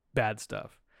bad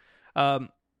stuff.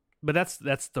 But that's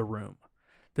The Room.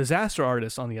 Disaster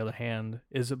Artist, on the other hand,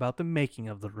 is about the making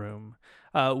of The Room,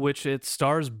 which it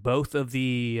stars both of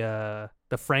the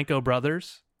Franco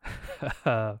brothers.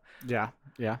 Yeah.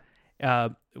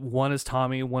 One is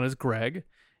Tommy, one is Greg,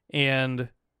 and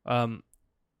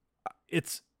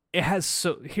here's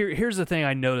the thing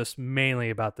I noticed mainly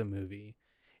about the movie.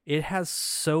 It has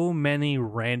so many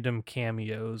random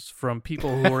cameos from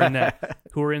people who are in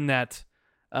that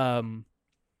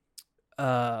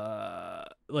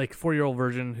like 4-year-old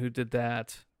virgin who did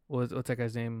that. What's that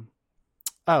guy's name?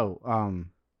 Oh,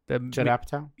 Judd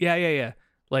Apatow? Yeah.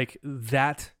 Like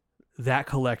that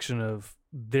collection of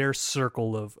their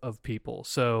circle of people.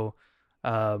 So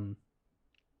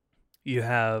you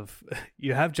have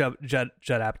Judd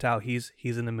Apatow,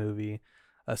 he's in the movie.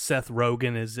 Seth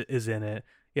Rogen is in it.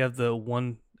 You have the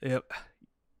one Is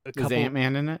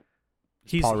Ant-Man in it?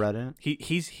 Is Paul Rudd in it?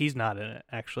 He's not in it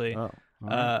actually. Oh.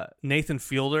 Right. Nathan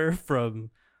Fielder from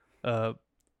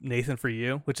Nathan for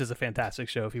You, which is a fantastic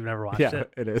show if you've never watched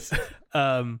it. Yeah, it is.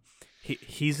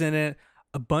 He's in it.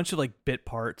 A bunch of like bit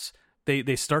parts.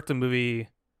 They start the movie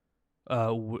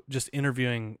just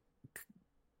interviewing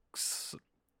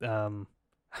man,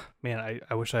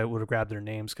 I wish I would have grabbed their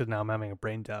names because now I'm having a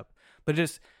brain dump. But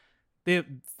just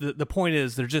the point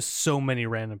is there's just so many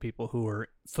random people who are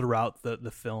throughout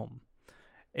the film,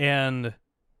 and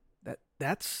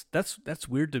that's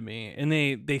weird to me. And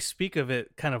they speak of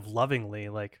it kind of lovingly,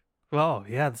 like, "Oh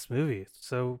yeah, this movie is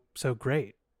so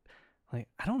great." Like,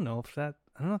 I don't know if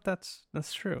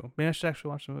that's true. Maybe I should actually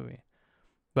watch the movie.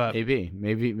 But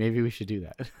maybe we should do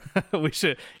that. we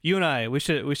should. You and I. We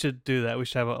should do that. We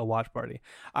should have a watch party.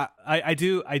 I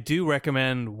do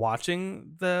recommend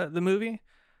watching the movie,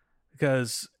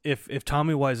 because if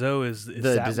Tommy Wiseau is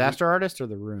the Disaster Artist or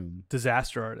The Room?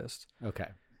 Disaster Artist. Okay.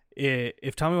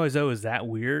 If Tommy Wiseau is that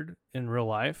weird in real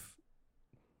life,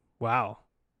 wow.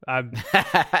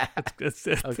 It's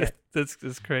Okay.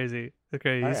 It's crazy.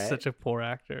 Okay, he's right. such a poor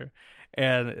actor,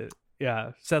 and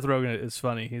yeah, Seth Rogen is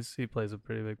funny. He plays a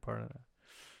pretty big part in it.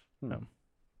 So,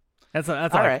 that's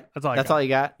all right. That's all. That's all you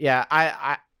got. Yeah,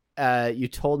 I you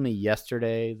told me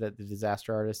yesterday that the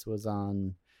Disaster Artist was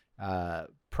on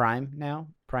Prime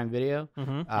Video.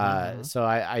 So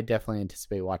I definitely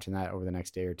anticipate watching that over the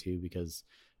next day or two, because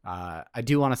I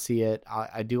do want to see it.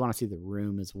 I do want to see The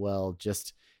Room as well,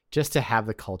 just to have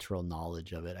the cultural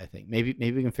knowledge of it. I think maybe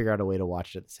we can figure out a way to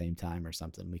watch it at the same time or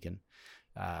something. We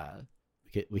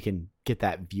can get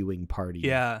that viewing party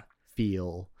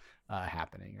feel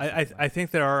happening. I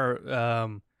think there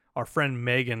are our friend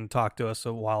Megan talked to us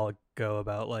a while ago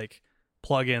about like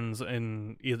plugins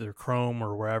in either Chrome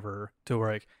or wherever to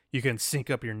where like you can sync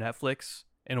up your Netflix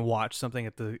and watch something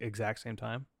at the exact same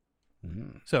time.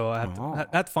 So I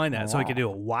have to find that so we can do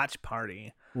a watch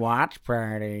party. Watch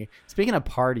party. Speaking of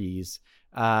parties,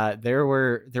 there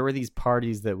were these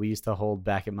parties that we used to hold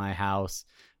back at my house.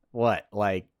 What,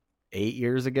 like 8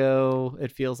 years ago?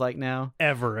 It feels like now.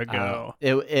 Ever ago.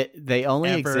 They only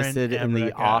Ever existed and in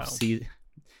the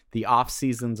ever off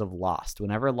seasons of Lost.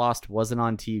 Whenever Lost wasn't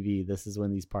on TV, this is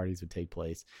when these parties would take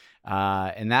place.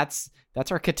 And that's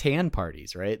our Catan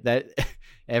parties, right? That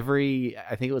I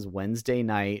think it was Wednesday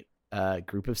night, a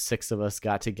group of 6 of us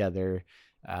got together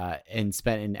and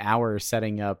spent an hour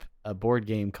setting up a board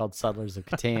game called Settlers of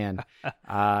Catan.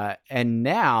 And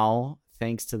now,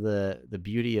 thanks to the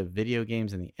beauty of video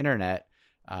games and the internet,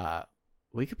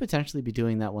 we could potentially be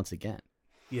doing that once again.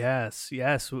 Yes,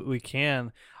 we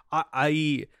can.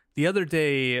 I the other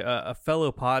day, a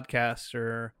fellow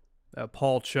podcaster,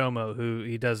 Paul Chomo, who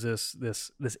he does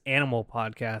this animal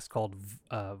podcast called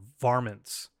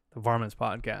Varmints, the Varmints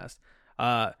podcast.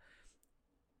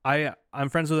 I'm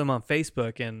friends with him on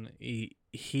Facebook, and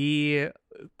he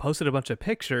posted a bunch of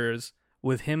pictures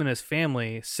with him and his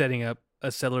family setting up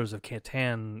a Settlers of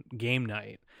Catan game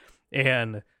night.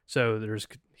 And so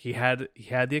he had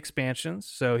the expansions.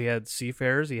 So he had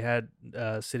Seafarers, he had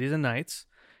Cities and Knights,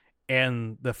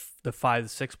 and the 5 to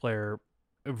 6 player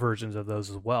versions of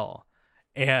those as well.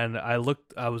 And I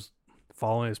was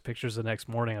following his pictures the next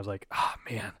morning. I was like, oh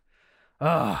man,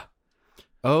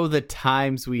 oh, the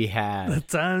times we had. The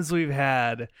times we've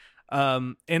had.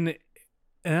 And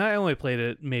I only played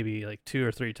it maybe like 2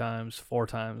 or 3 times, 4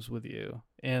 times with you.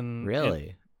 And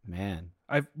really, man,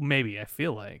 I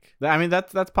feel like, I mean,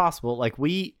 that's possible. Like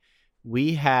we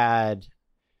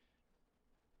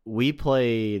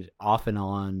played off and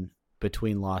on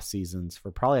between Lost seasons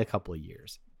for probably a couple of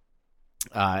years.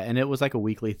 And it was like a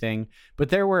weekly thing, but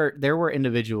there were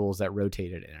individuals that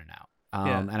rotated in and out.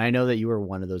 And I know that you were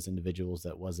one of those individuals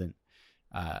that wasn't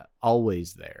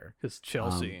always there. Because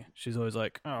Chelsea, she's always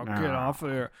like, "Oh, get off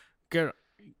of here!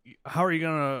 How are you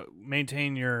gonna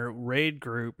maintain your raid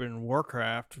group in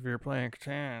Warcraft if you're playing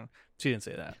Catan?" She didn't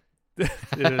say that.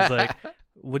 It was like,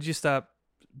 "Would you stop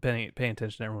paying attention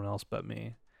to everyone else but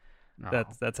me?" No.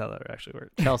 That's how that actually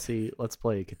worked. Chelsea, let's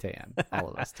play Catan, all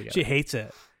of us together. She hates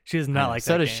it. She does not like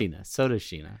so that does game. So does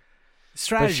Sheena.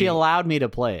 Strategy. But she allowed me to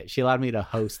play it. She allowed me to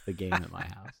host the game at my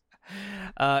house.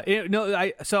 I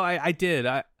did.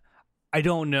 I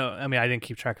don't know. I mean, I didn't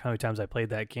keep track of how many times I played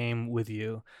that game with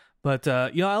you, but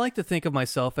I like to think of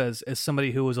myself as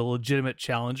somebody who was a legitimate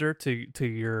challenger to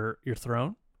your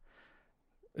throne.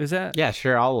 Is that? Yeah,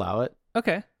 sure. I'll allow it.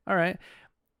 Okay. All right.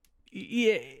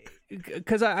 Yeah,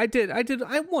 because I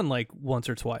won like once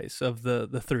or twice of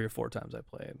the 3 or 4 times I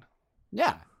played.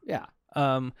 Yeah.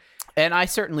 And I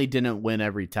certainly didn't win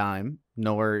every time,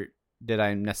 nor did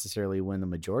I necessarily win the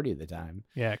majority of the time.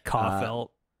 Yeah, Caulfield.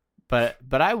 But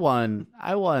I won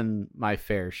my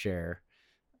fair share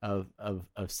of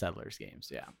Settlers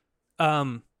games. Yeah.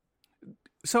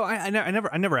 So I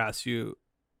never asked you,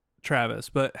 Travis,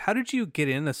 but how did you get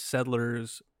into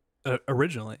Settlers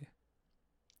originally?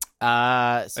 So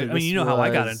I mean, how I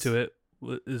got into it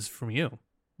is from you.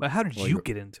 But how did you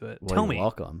get into it? Tell me.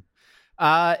 Welcome.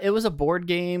 It was a board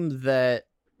game that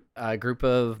a group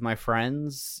of my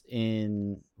friends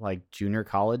in like junior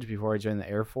college before I joined the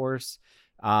Air Force.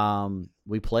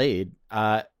 We played.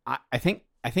 I think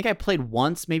I played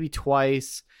once, maybe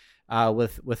twice,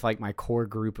 with like my core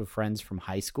group of friends from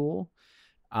high school.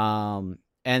 And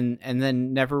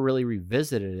then never really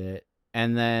revisited it.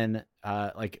 And then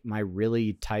like my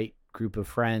really tight group of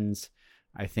friends,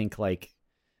 I think like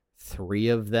 3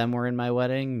 of them were in my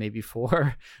wedding, maybe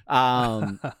 4.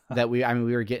 That we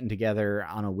were getting together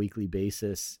on a weekly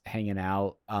basis, hanging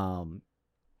out.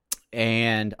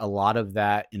 And a lot of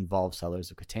that involves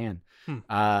Settlers of Catan.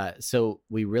 So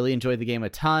we really enjoyed the game a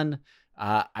ton.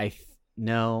 I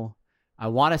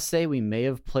want to say we may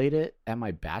have played it at my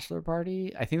bachelor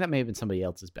party. I think that may have been somebody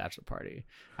else's bachelor party.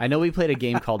 I know we played a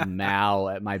game called Mao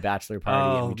at my bachelor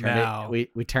party. And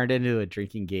we turned it into a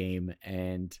drinking game,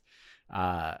 and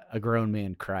a grown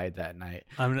man cried that night.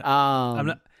 I'm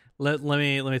not. Let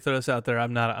me throw this out there.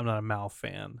 I'm not a Mao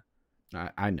fan.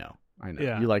 I know.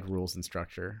 Yeah. You like rules and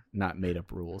structure, not made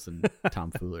up rules and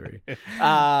tomfoolery.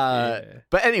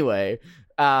 But anyway,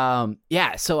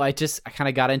 so I kind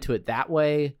of got into it that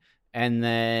way. And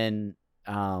then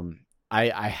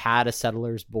I had a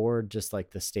Settlers board, just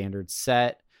like the standard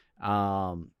set.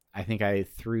 I think I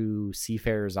threw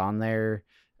Seafarers on there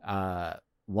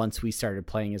once we started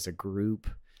playing as a group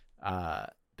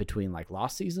between like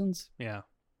Lost Seasons. Yeah.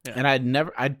 And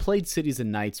I'd played Cities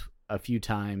and Knights a few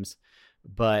times,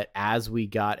 but as we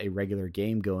got a regular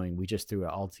game going, we just threw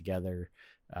it all together,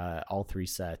 all 3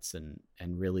 sets, and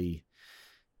really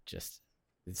just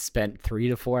spent 3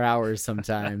 to 4 hours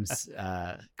sometimes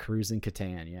cruising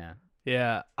Catan.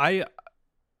 Yeah.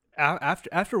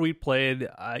 After we played,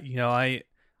 I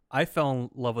fell in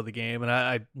love with the game, and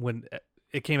I when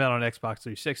it came out on Xbox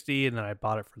 360, and then I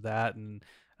bought it for that, and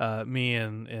me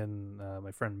and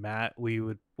my friend Matt, we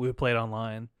would play it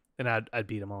online, and I'd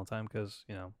beat him all the time because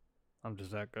I'm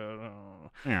just that good.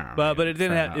 But it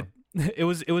didn't have it. It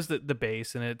was the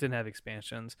base, and it didn't have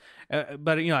expansions.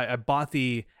 But I bought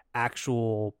the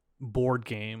actual board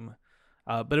game,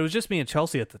 but it was just me and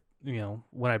Chelsea at the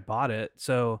when I bought it.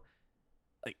 So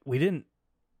like we didn't.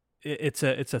 It's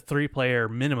a 3-player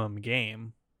minimum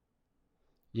game.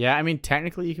 Yeah, I mean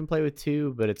technically you can play with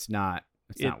 2, but it's not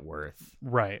worth.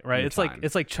 Right. It's time.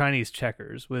 It's like Chinese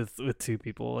checkers with 2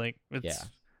 people. Like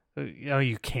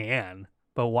you can.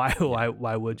 But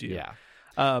why would you? Yeah.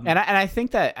 And I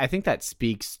think that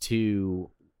speaks to,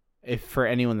 if for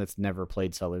anyone that's never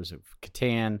played Settlers of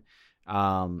Catan,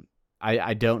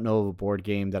 I don't know of a board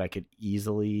game that I could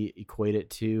easily equate it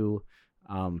to,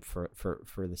 for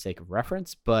the sake of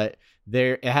reference, but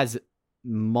it has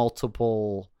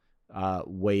multiple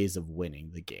ways of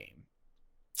winning the game,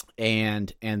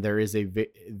 and there is a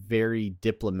very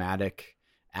diplomatic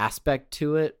aspect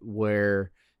to it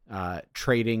where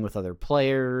trading with other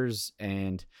players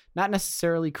and not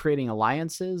necessarily creating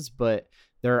alliances, but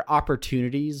there are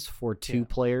opportunities for 2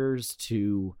 players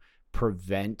to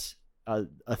prevent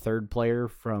a third player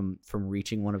from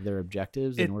reaching one of their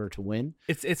objectives in order to win.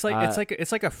 It's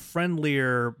like a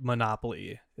friendlier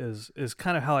Monopoly is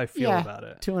kind of how I feel about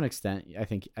it. To an extent, I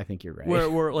think you're right.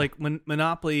 Where like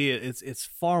Monopoly, it's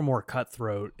far more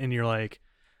cutthroat, and you're like,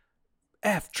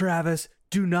 F Travis,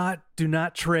 do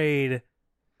not trade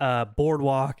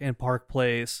Boardwalk and Park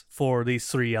Place for these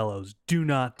 3 yellows. Do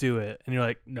not do it. And you're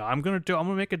like, no, I'm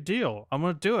gonna make a deal. I'm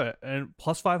gonna do it, and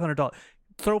plus $500.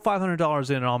 Throw $500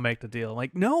 in, and I'll make the deal. I'm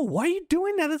like, no, why are you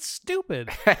doing that? That's stupid.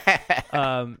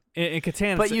 In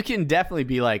Catan, but you can definitely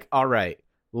be like, all right,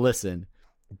 listen,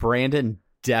 Brandon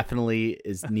definitely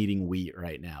is needing wheat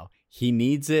right now. He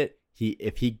needs it.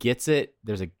 If he gets it,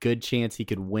 there's a good chance he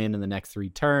could win in the next 3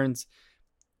 turns.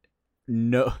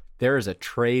 No, there is a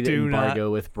trade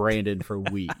embargo with Brandon for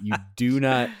wheat. You do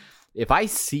not. If I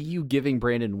see you giving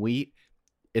Brandon wheat,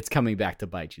 it's coming back to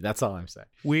bite you. That's all I'm saying.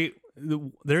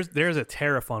 There's a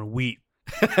tariff on wheat,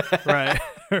 right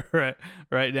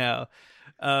now.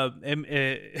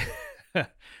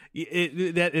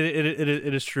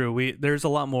 It is true. There's a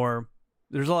lot more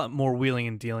wheeling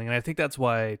and dealing, and I think that's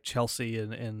why Chelsea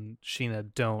and Sheena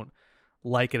don't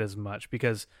like it as much,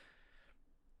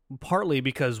 partly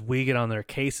because we get on their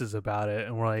cases about it,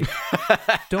 and we're like,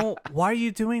 why are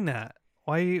you doing that?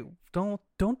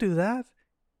 Don't do that.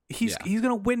 He's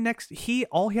gonna win next.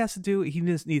 All he has to do, he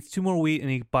just needs 2 more wheat,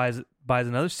 and he buys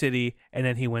another city, and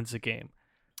then he wins the game.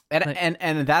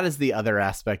 And that is the other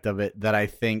aspect of it that I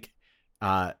think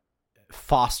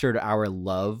fostered our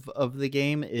love of the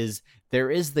game. Is there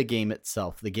is the game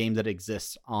itself, the game that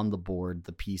exists on the board,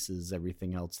 the pieces,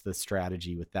 everything else, the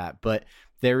strategy with that, but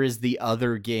there is the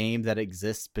other game that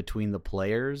exists between the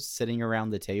players sitting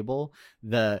around the table,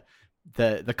 the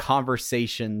the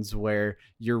conversations where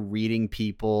you're reading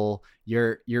people,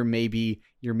 you're maybe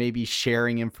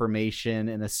sharing information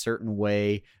in a certain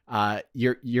way.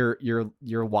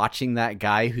 You're watching that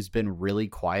guy who's been really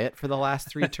quiet for the last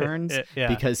 3 turns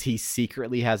because he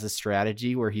secretly has a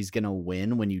strategy where he's going to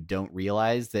win when you don't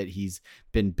realize that he's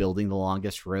been building the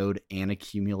longest road and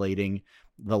accumulating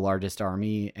the largest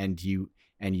army, and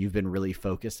you've been really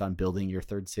focused on building your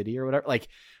 3rd city or whatever. Like,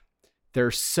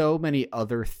 there's so many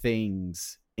other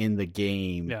things in the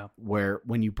game where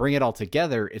when you bring it all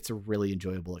together, it's a really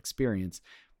enjoyable experience.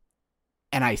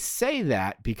 And I say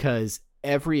that because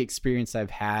every experience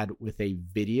I've had with a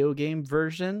video game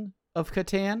version of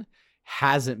Catan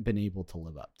hasn't been able to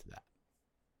live up to that.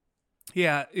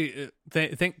 Yeah.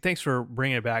 Thanks for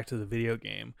bringing it back to the video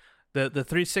game. The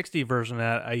 360 version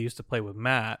that I used to play with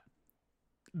Matt,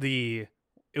 it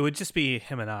would just be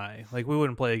him and I. Like, we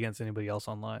wouldn't play against anybody else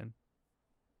online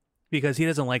because he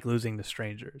doesn't like losing to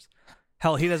strangers.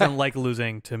 Hell, he doesn't like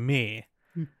losing to me,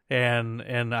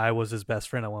 and I was his best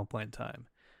friend at one point in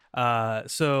time.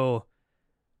 So,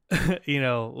 you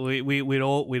know, we'd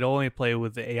only play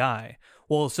with the AI.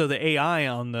 Well, so the AI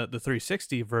on the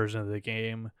 360 version of the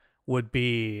game would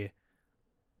be,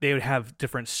 they would have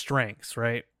different strengths,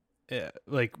 right?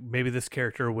 Like, maybe this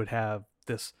character would have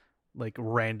this like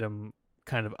random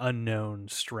kind of unknown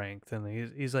strength,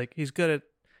 and he's good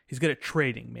at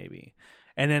trading maybe.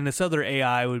 And then this other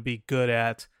AI would be good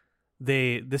at,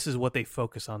 this is what they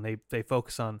focus on. They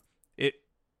focus on it.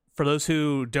 For those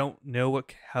who don't know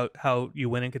how you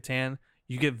win in Catan,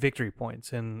 you get victory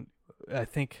points, and I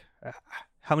think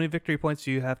how many victory points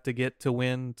do you have to get to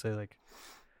win to like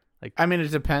I mean, it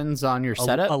depends on your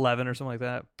setup. 11 or something like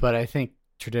that. But I think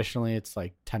traditionally it's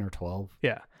like 10 or 12.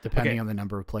 Yeah. Depending on the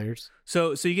number of players.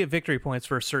 So you get victory points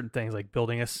for certain things, like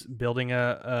building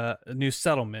a new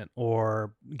settlement,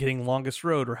 or getting longest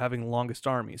road, or having longest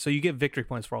army. So you get victory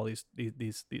points for all these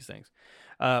things.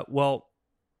 Well,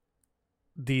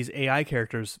 these AI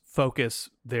characters focus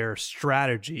their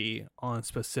strategy on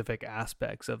specific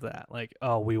aspects of that. Like,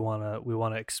 oh, we want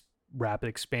to rapid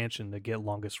expansion to get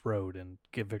longest road and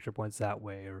get victory points that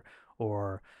way,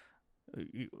 or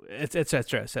et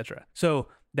cetera. So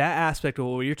that aspect of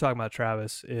what you're talking about,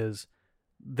 Travis, is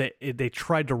that they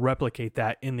tried to replicate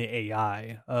that in the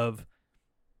AI of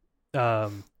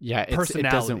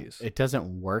personalities. It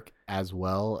doesn't work as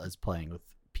well as playing with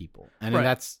people, and right.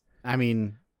 That's, I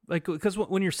mean, like, because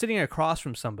when you're sitting across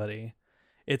from somebody,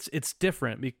 it's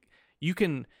different.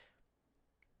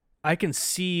 I can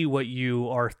see what you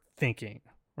are thinking,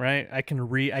 right? I can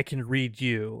read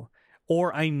you,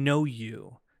 or I know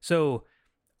you. So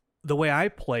the way I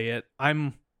play it,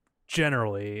 I'm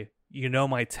generally,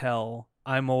 my tell,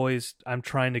 I'm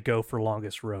trying to go for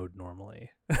longest road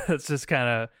normally. It's just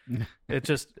kind of, it's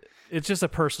just a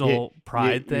personal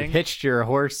pride thing. You hitched your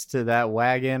horse to that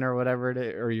wagon or whatever it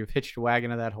is, or you've hitched your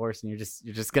wagon to that horse, and you're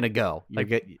just going to go.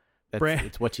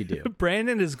 It's what you do.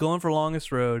 Brandon is going for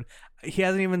longest road. He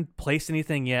hasn't even placed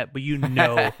anything yet, but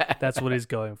that's what he's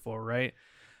going for, right?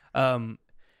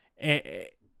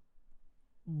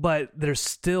 But there's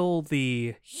still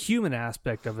the human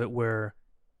aspect of it where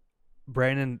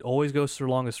Brandon always goes through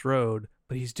longest road,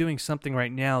 but he's doing something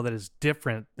right now that is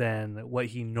different than what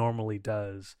he normally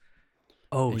does.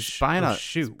 He's buying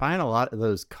a lot of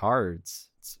those cards.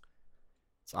 It's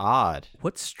odd.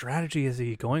 What strategy is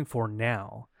he going for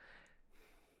now?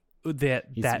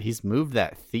 He's moved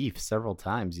that thief several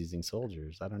times using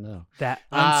soldiers. I don't know. That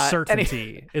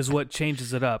uncertainty is what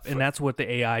changes it up, and that's what the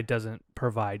AI doesn't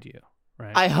provide you.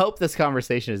 Right. I hope this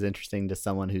conversation is interesting to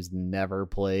someone who's never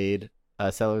played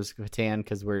Settlers of Catan,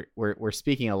 because we're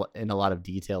speaking in a lot of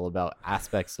detail about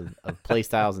aspects of play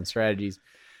styles and strategies.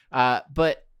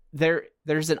 But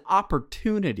there's an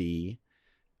opportunity,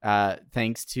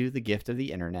 thanks to the gift of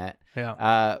the internet,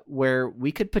 where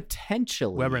we could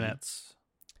potentially Webernets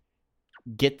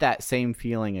get that same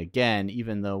feeling again,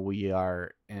 even though we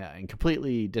are in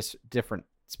completely different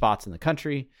spots in the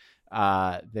country.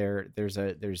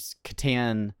 There's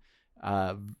Catan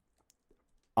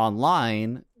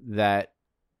online that,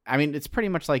 I mean, it's pretty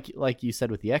much like you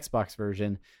said with the Xbox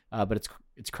version, but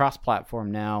it's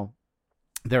cross-platform now.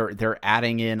 They're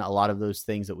adding in a lot of those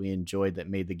things that we enjoyed that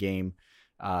made the game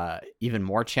even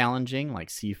more challenging,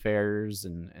 like Seafarers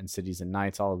and Cities and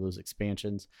Nights, all of those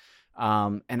expansions.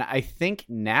 And I think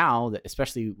now that,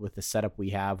 especially with the setup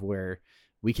we have where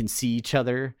we can see each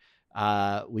other,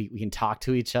 we can talk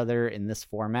to each other in this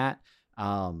format.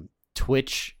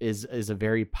 Twitch is a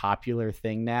very popular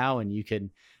thing now, and you can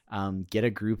get a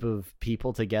group of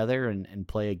people together and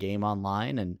play a game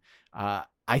online. And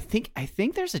I think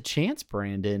there's a chance,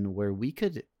 Brandon, where we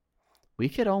could we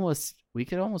could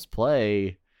almost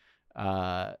play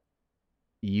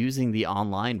using the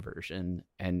online version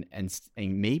and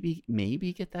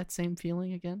maybe get that same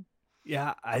feeling again.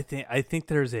 Yeah, I think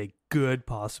there's a good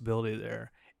possibility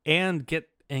there, and get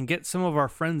some of our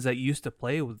friends that used to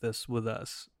play with us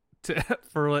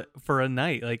for a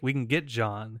night. Like we can get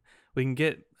John, we can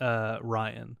get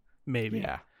Ryan, maybe.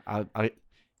 Yeah,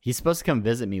 he's supposed to come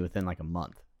visit me within like a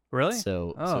month. Really?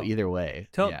 So either way,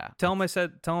 tell him I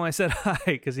said hi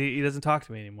because he doesn't talk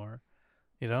to me anymore.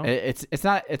 You know, it's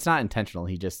not intentional.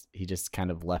 He just kind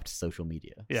of left social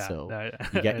media. Yeah, so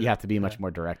you have to be much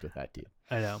more direct with that dude.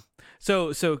 I know. So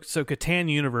Catan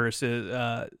Universe is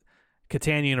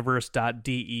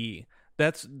CatanUniverse.de.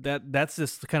 That's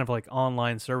this kind of like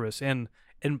online service and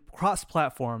cross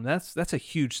platform. That's a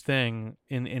huge thing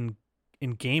in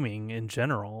gaming in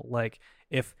general. Like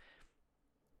if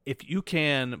you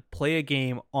can play a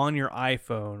game on your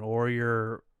iPhone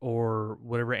or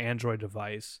whatever Android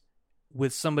device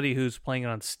with somebody who's playing it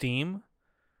on Steam,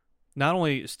 not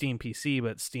only Steam PC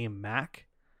but Steam Mac,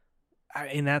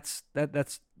 and that's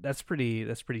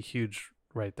pretty huge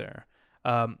right there.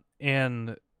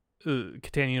 And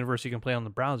Catan Universe you can play on the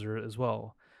browser as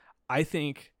well. I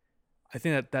think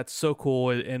that's so cool.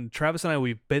 And Travis and I,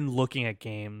 we've been looking at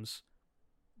games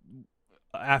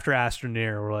after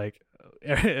Astroneer. We're like,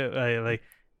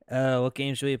 what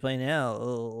game should we play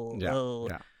now?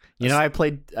 Yeah. You know, I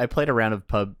played a round of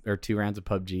 2 rounds of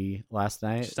PUBG last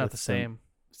night. It's not the same.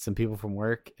 Some people from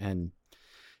work, and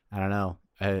I don't know.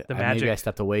 Maybe I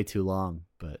stepped away too long,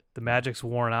 but the magic's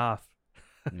worn off.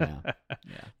 Yeah.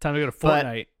 Time to go to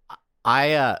Fortnite.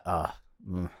 But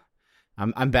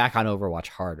I'm back on Overwatch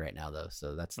hard right now though,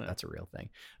 so that's a real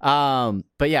thing.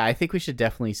 But yeah, I think we should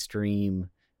definitely stream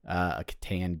a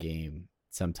Catan game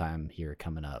sometime here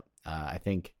coming up. I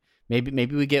think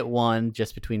maybe we get one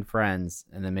just between friends,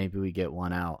 and then maybe we get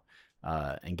one out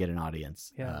and get an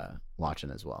audience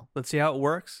watching as well. Let's see how it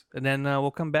works, and then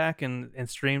we'll come back and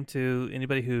stream to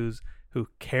anybody who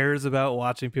cares about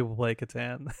watching people play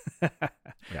Catan.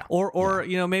 Yeah. Or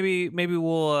you know, maybe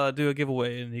we'll do a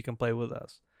giveaway and you can play with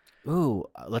us. Ooh,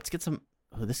 let's get some.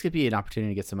 This could be an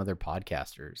opportunity to get some other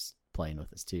podcasters playing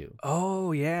with us too.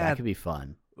 Oh yeah, that could be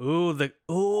fun. What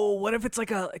if it's like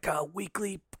a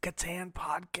weekly Catan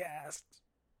podcast,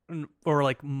 or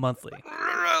like monthly?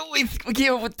 We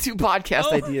came up with 2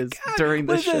 podcast ideas during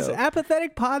the show. What is this?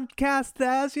 Apathetic podcast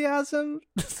enthusiasm?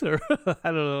 I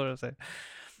don't know what I'm saying.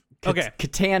 Okay,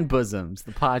 Catan Bosoms,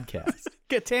 the podcast.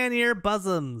 Catanier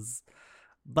bosoms.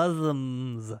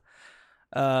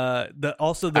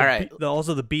 Also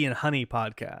the Bee and Honey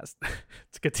podcast.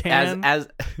 It's Catan as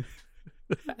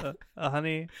a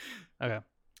honey. Okay.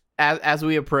 As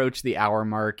we approach the hour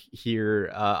mark here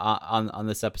on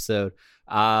this episode,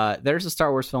 there's a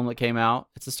Star Wars film that came out.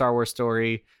 It's a Star Wars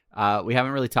story. We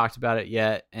haven't really talked about it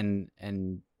yet,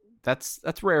 and that's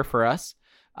rare for us.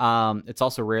 It's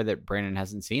also rare that Brandon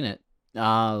hasn't seen it.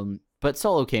 But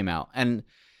Solo came out, and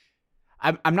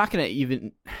I'm not going to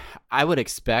even... I would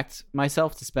expect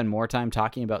myself to spend more time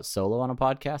talking about Solo on a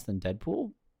podcast than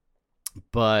Deadpool.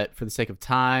 But for the sake of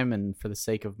time and for the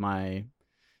sake of my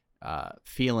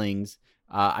feelings,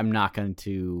 I'm not going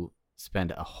to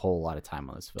spend a whole lot of time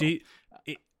on this film.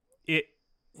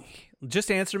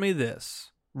 Just answer me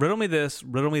this. Riddle me this,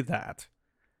 riddle me that.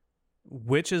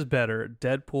 Which is better,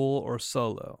 Deadpool or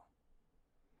Solo?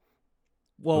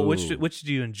 Well, Ooh. which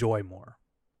do you enjoy more?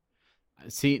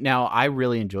 See, now I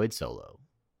really enjoyed Solo.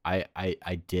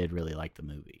 I did really like the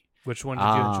movie. Which one did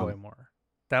you enjoy more?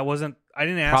 That wasn't... I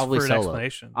didn't ask for an Solo.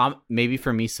 explanation. Maybe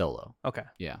for me, Solo. Okay.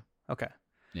 Yeah. Okay.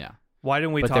 Yeah. Why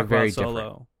didn't we talk about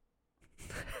Solo?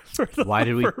 Why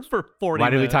did we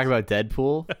talk about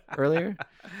Deadpool earlier?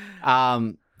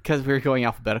 Because we were going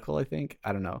alphabetical, I think.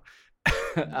 I don't know.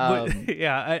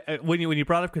 When you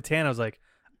brought up Catan, I was like,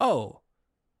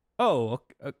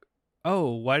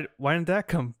 why didn't that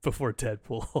come before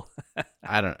Deadpool?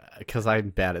 I don't know, because I'm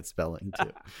bad at spelling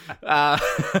too.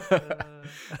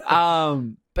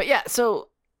 But yeah, so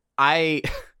I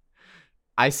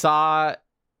saw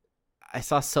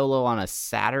Solo on a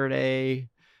Saturday,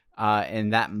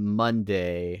 and that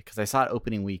Monday, because I saw it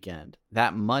opening weekend.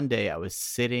 That Monday, I was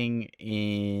sitting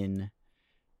in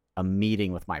a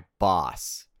meeting with my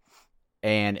boss,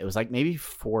 and it was like maybe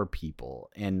 4 people,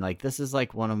 and like this is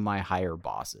like one of my higher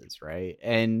bosses, right?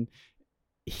 And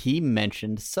he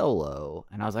mentioned Solo,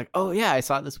 and I was like, oh yeah, I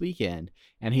saw it this weekend.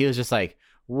 And he was just like,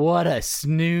 what a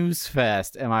snooze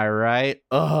fest, am I right?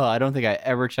 Oh, I don't think I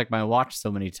ever checked my watch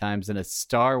so many times in a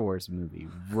Star Wars movie,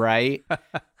 right?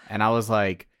 And I was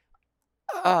like,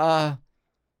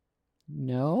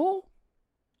 no,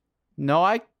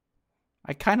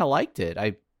 I kind of liked it.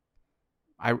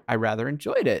 I rather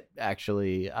enjoyed it,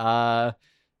 actually.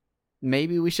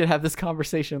 Maybe we should have this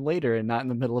conversation later and not in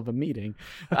the middle of a meeting.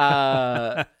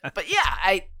 But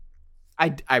yeah,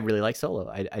 I really like Solo.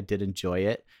 I did enjoy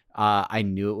it. I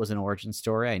knew it was an origin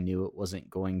story. I knew it wasn't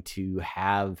going to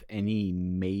have any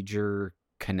major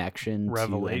connection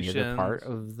to any other part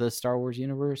of the Star Wars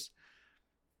universe.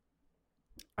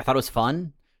 I thought it was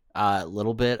fun. A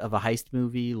little bit of a heist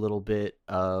movie, a little bit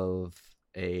of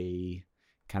a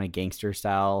kind of gangster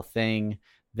style thing.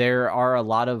 There are a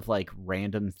lot of like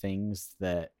random things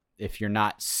that if you're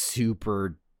not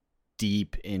super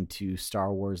deep into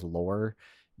Star Wars lore,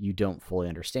 you don't fully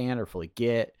understand or fully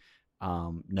get,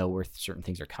 know where certain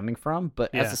things are coming from.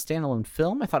 But as a standalone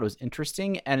film, I thought it was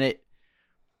interesting. And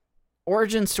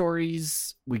origin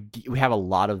stories, we have a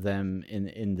lot of them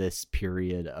in this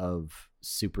period of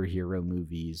superhero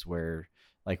movies where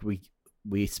like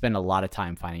we spend a lot of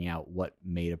time finding out what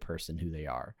made a person who they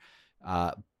are.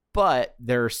 But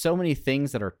there are so many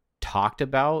things that are talked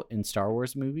about in Star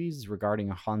Wars movies regarding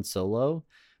Han Solo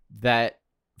that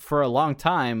for a long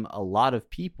time, a lot of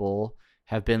people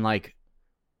have been like,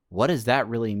 what does that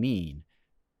really mean?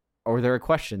 Or there are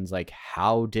questions like,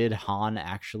 how did Han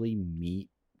actually meet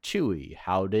Chewie?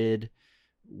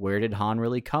 Where did Han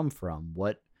really come from?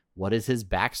 What is his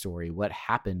backstory? What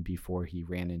happened before he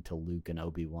ran into Luke and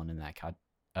Obi-Wan in that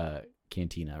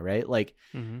cantina, right? Like,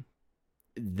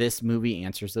 this movie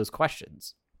answers those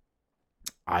questions.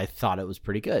 I thought it was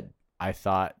pretty good. I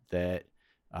thought that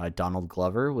Donald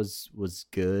Glover was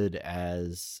good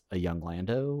as a young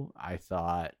Lando. I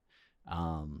thought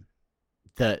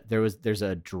that there's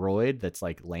a droid that's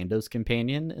like Lando's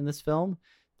companion in this film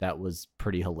that was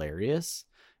pretty hilarious.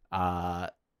 I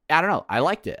don't know. I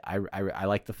liked it. I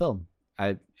liked the film.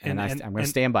 I'm going to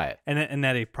stand by it. And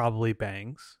that he probably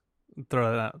bangs.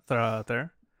 Throw it out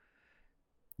there.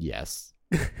 Yes.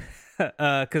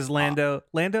 Because Lando,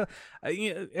 let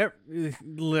me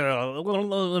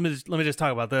just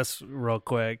talk about this real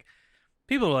quick.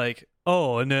 People are like,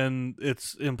 oh, and then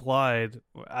it's implied.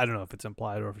 I don't know if it's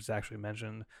implied or if it's actually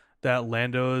mentioned that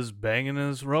Lando is banging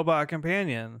his robot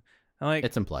companion. I'm like,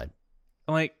 it's implied.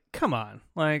 I'm like, come on,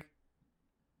 like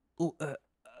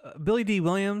Billy D.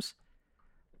 Williams.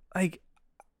 Like,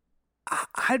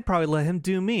 I'd probably let him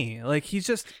do me. Like,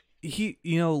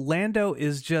 Lando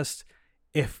is just.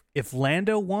 If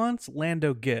Lando wants,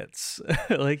 Lando gets.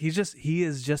 Like he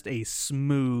is just a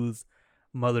smooth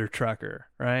mother trucker,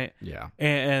 right? Yeah.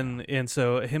 And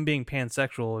so him being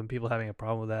pansexual and people having a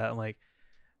problem with that, I'm like,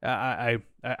 I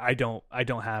don't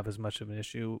have as much of an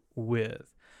issue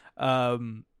with.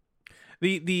 The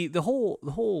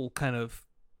whole kind of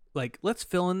like, let's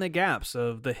fill in the gaps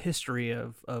of the history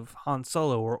of Han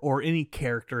Solo or any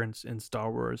character in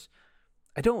Star Wars.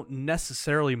 I don't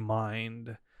necessarily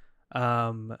mind.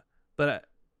 But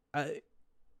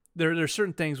there's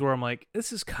certain things where I'm like,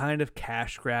 this is kind of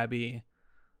cash grabby,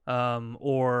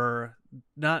 or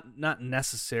not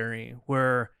necessary.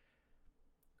 Where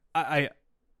I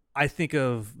think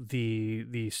of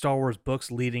the Star Wars books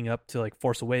leading up to like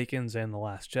Force Awakens and The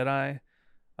Last Jedi,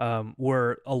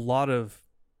 where a lot of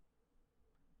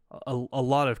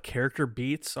character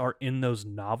beats are in those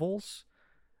novels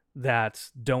that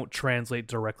don't translate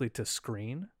directly to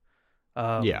screen.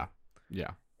 Yeah.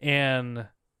 And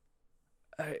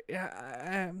I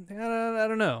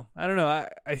don't know.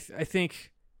 I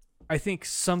think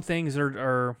some things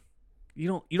are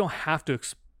you don't have to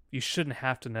you shouldn't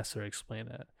have to necessarily explain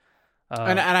it.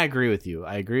 And I agree with you.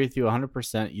 I agree with you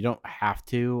 100%. You don't have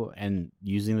to. And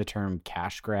using the term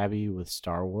cash grabby with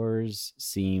Star Wars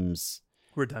seems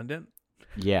redundant.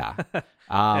 Yeah.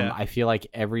 I feel like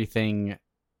everything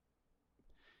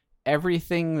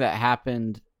that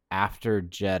happened after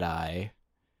Jedi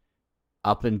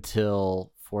up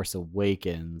until Force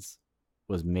Awakens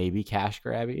was maybe cash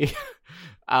grabby.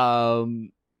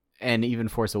 And even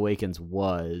Force Awakens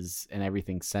was, and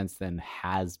everything since then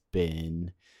has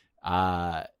been.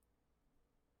 But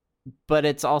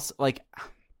it's also like,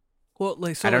 well,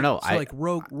 like, so, I don't know. So like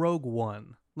Rogue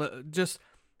One, just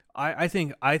I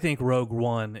think Rogue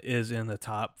One is in the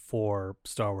top 4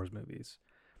 Star Wars movies.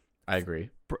 I agree.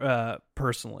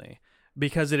 Personally,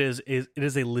 because it is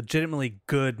a legitimately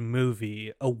good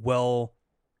movie, a well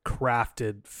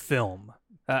crafted film.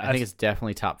 I think it's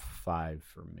definitely top 5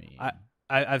 for me.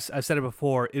 I've said it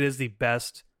before. It is the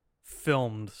best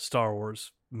filmed Star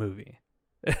Wars movie.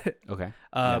 Okay.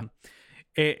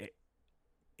 It's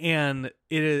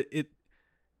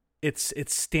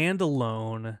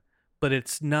standalone, but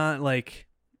it's not like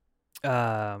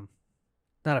not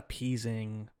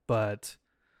appeasing, but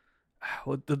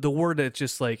the word that's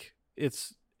just like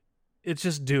it's it's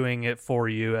just doing it for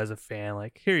you as a fan.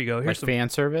 Like, here you go. Here's Like some fan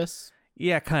service.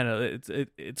 Yeah, kind of.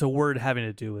 It's a word having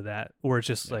to do with that, where it's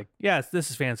just like, yeah, this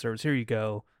is fan service. Here you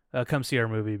go. Come see our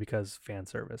movie because fan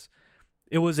service.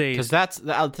 It was because that's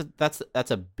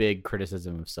a big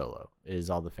criticism of Solo is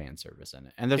all the fan service in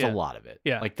it, and there's a lot of it.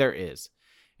 Yeah, like there is,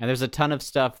 and there's a ton of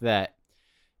stuff that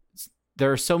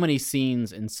there are so many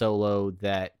scenes in Solo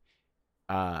that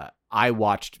I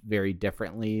watched very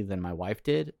differently than my wife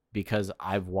did because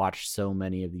I've watched so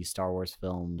many of these Star Wars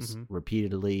films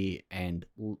repeatedly and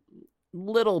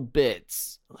little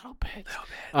bits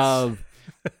of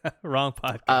wrong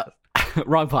podcast.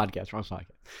 wrong podcast.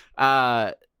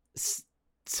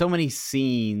 So many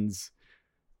scenes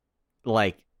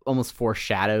like almost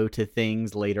foreshadow to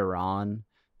things later on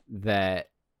that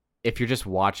if you're just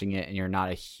watching it and you're not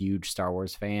a huge Star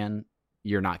Wars fan,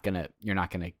 you're not gonna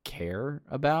care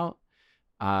about.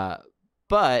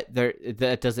 But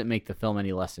that doesn't make the film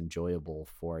any less enjoyable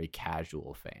for a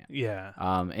casual fan. Yeah.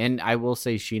 And I will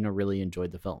say Sheena really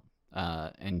enjoyed the film.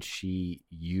 And she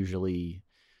usually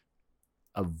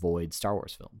avoids Star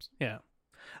Wars films. Yeah.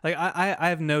 Like I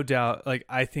have no doubt, like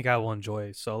I think I will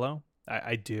enjoy Solo.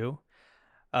 I do.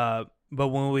 But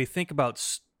when we think about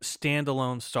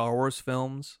standalone Star Wars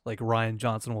films, like Rian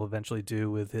Johnson will eventually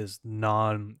do with his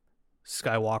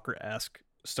non-Skywalker-esque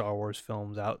Star Wars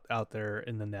films out there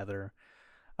in the nether,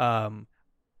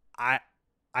 I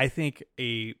think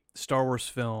a Star Wars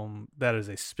film that is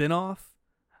a spin-off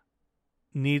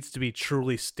needs to be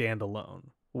truly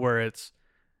standalone, where it's,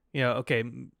 you know, okay,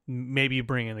 maybe you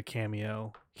bring in a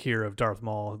cameo here of Darth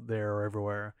Maul there or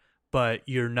everywhere, but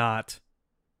you're not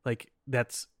like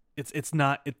it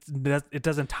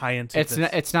doesn't tie into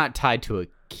it's not tied to a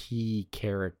key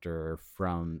character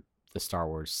from the Star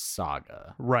Wars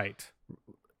saga, right?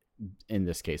 In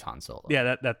this case, Han Solo.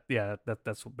 Yeah,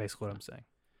 that's basically what I'm saying.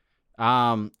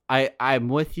 I'm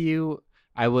with you.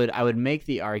 I would make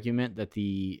the argument that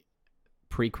the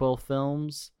prequel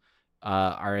films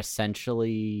are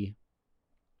essentially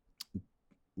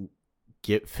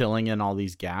filling in all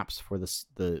these gaps for the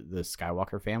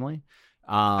Skywalker family.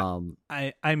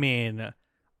 I mean,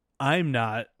 I'm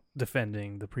not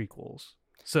defending the prequels,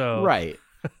 so right.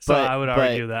 So I would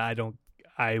argue that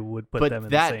I would put them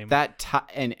in the same.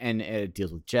 And it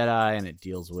deals with Jedi, and it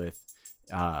deals with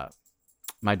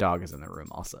my dog is in the room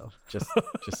also. Just so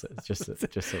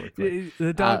we're clear.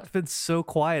 The dog's been so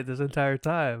quiet this entire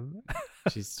time.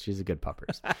 she's a good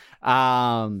puppers.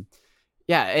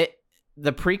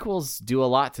 The prequels do a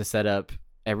lot to set up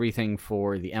everything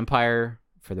for the Empire,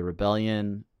 for the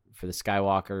Rebellion, for the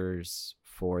Skywalkers,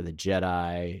 for the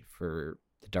Jedi, for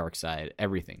the dark side,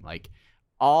 everything. Like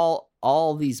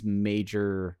all these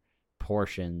major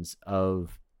portions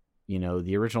of, you know,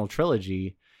 the original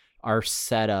trilogy are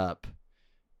set up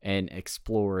and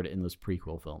explored in those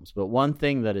prequel films. But one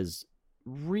thing that is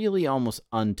really almost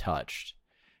untouched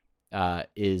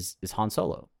is Han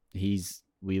Solo. We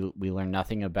learn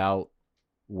nothing about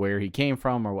where he came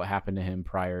from or what happened to him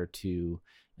prior to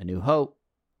A New Hope.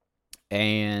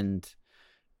 And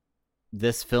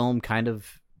this film kind of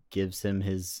gives him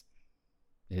his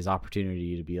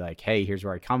opportunity to be like, hey, here's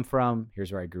where I come from.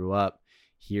 Here's where I grew up.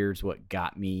 Here's what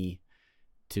got me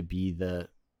to be the,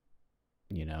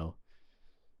 you know,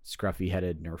 scruffy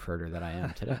headed nerf herder that I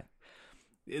am today.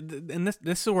 And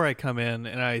this is where I come in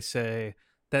and I say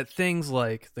that things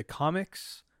like the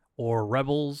comics or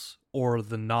Rebels or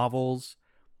the novels,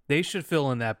 they should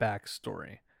fill in that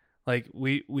backstory. Like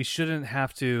we shouldn't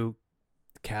have to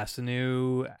cast a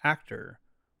new actor,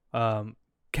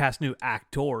 cast new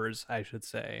actors, I should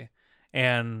say,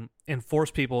 and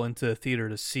force people into the theater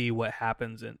to see what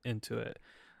happens into it.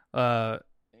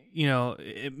 You know,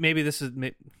 maybe this is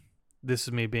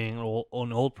me being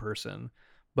an old person,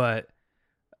 but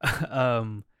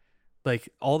like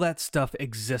all that stuff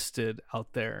existed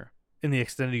out there in the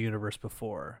extended universe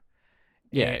before.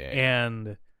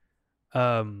 And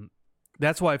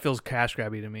that's why it feels cash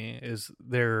grabby to me. Is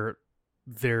they're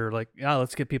like, yeah,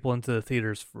 let's get people into the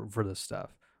theaters for this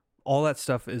stuff. All that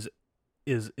stuff is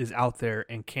out there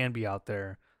and can be out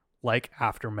there, like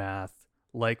Aftermath,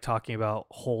 like talking about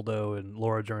Holdo and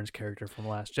Laura Dern's character from The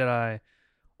Last Jedi,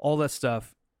 all that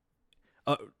stuff.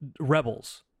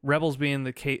 Rebels being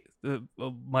the case.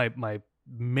 My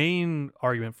main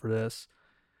argument for this,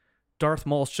 Darth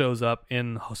Maul shows up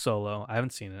in Solo. I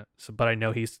haven't seen it, but I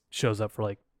know he shows up for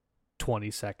like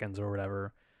 20 seconds or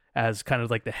whatever as kind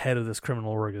of like the head of this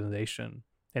criminal organization.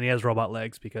 And he has robot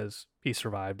legs because he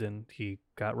survived and he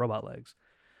got robot legs.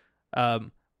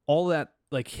 All that,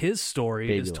 like his story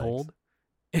Baby is legs. told.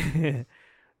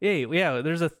 Yeah.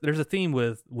 There's a theme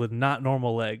with not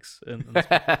normal legs. In this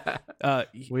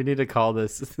We need to call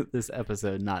this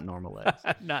episode "Not Normal Legs."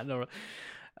 not normal.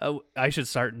 I should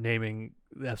start naming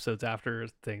episodes after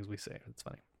things we say. It's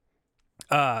funny.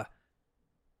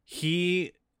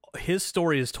 His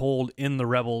story is told in the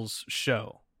Rebels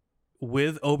show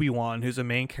with Obi-Wan, who's a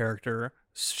main character,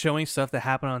 showing stuff that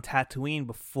happened on Tatooine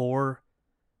before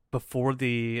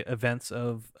the events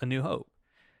of A New Hope.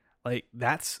 Like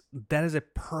that is a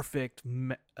perfect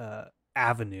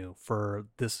avenue for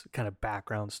this kind of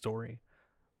background story.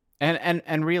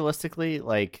 And realistically,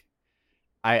 like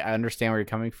I understand where you're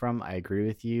coming from. I agree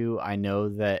with you. I know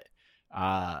that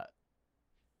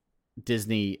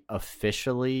Disney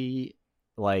officially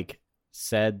like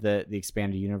said that the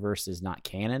expanded universe is not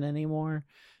canon anymore,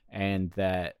 and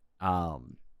that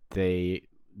the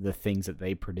things that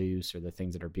they produce or the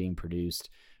things that are being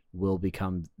produced will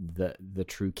become the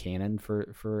true canon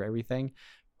for everything.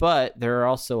 But there are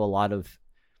also a lot of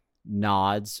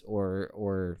nods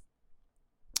or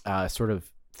sort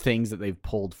of things that they've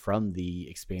pulled from the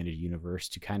expanded universe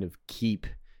to kind of keep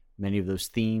many of those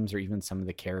themes or even some of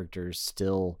the characters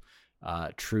still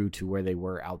true to where they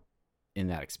were out in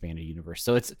that expanded universe.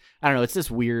 So it's, I don't know, it's this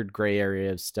weird gray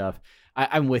area of stuff.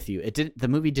 I'm with you. The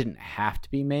movie didn't have to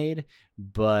be made,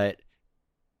 but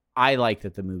I like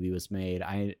that the movie was made.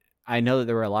 I know that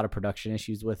there were a lot of production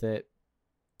issues with it,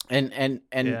 and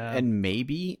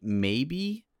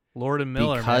maybe Lord and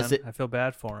Miller, because man, I feel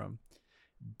bad for him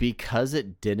because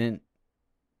it didn't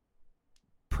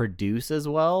produce as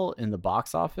well in the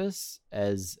box office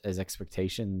as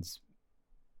expectations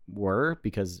were,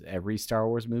 because every Star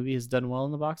Wars movie has done well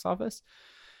in the box office.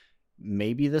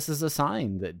 Maybe this is a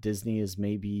sign that Disney is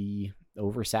maybe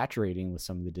oversaturating with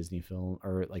some of the Disney film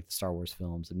or like the Star Wars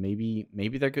films, and maybe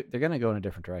they're going to go in a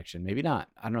different direction. Maybe not.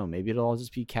 I don't know. Maybe it'll all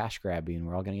just be cash grabbing and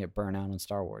we're all going to get burnt out on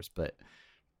Star Wars, but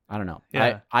I don't know.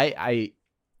 Yeah. I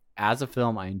as a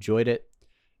film, I enjoyed it.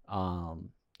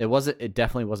 It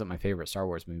definitely wasn't my favorite Star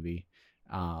Wars movie.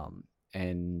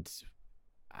 And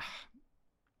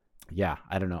yeah,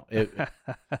 I don't know.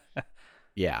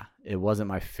 Yeah, it wasn't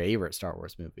my favorite Star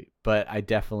Wars movie, but I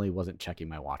definitely wasn't checking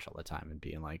my watch all the time and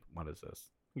being like, what is this?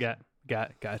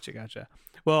 Gotcha.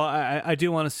 Well, I do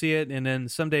want to see it. And then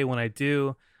someday when I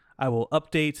do, I will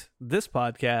update this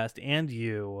podcast and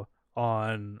you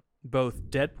on both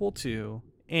Deadpool 2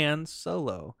 and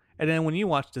Solo. And then when you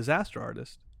watch Disaster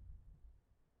Artist,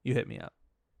 you hit me up.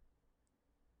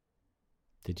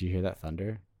 Did you hear that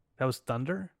thunder? That was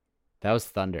thunder? That was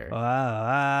thunder.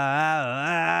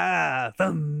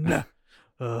 Thunder.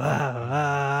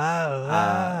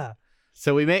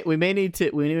 So we may need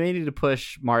to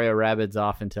push Mario Rabbids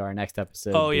off into our next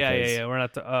episode. Oh yeah. We're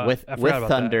not with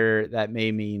thunder. That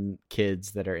may mean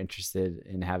kids that are interested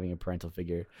in having a parental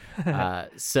figure.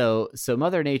 So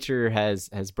Mother Nature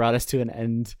has brought us to an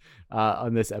end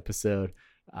on this episode.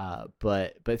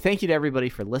 But thank you to everybody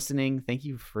for listening. Thank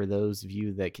you for those of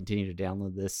you that continue to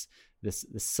download this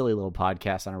silly little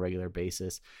podcast on a regular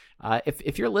basis.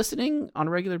 If you're listening on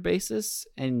a regular basis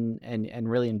and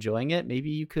really enjoying it, maybe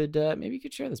you could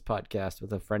share this podcast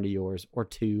with a friend of yours or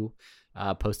two.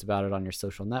 Post about it on your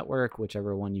social network,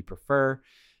 whichever one you prefer.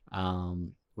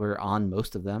 We're on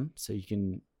most of them, so you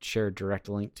can share a direct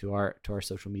link to our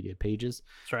social media pages.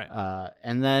 That's right.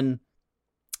 And then,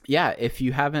 yeah, if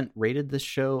you haven't rated this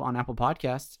show on Apple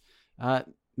Podcasts,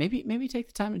 maybe take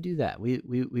the time to do that. We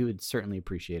would certainly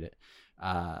appreciate it.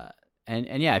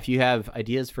 And yeah, if you have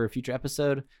ideas for a future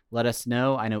episode, let us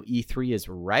know. I know E3 is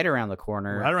right around the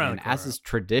corner. As is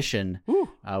tradition,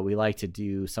 we like to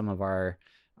do some of our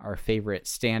favorite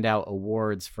standout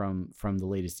awards from the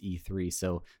latest E3.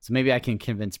 So maybe I can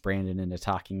convince Brandon into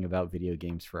talking about video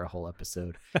games for a whole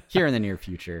episode here in the near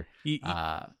future.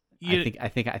 I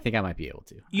think I might be able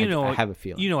to. I have a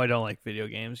feeling. I don't like video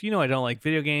games. I don't like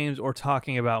video games or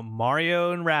talking about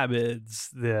Mario and Rabbids,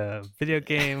 the video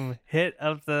game hit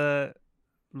of the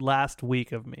last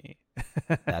week of me.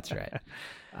 That's right.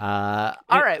 All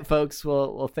right, folks.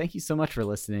 Well, thank you so much for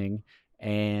listening.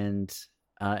 And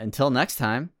until next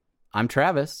time, I'm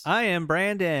Travis. I am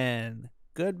Brandon.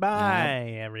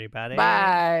 Goodbye, everybody.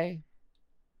 Bye.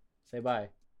 Say bye.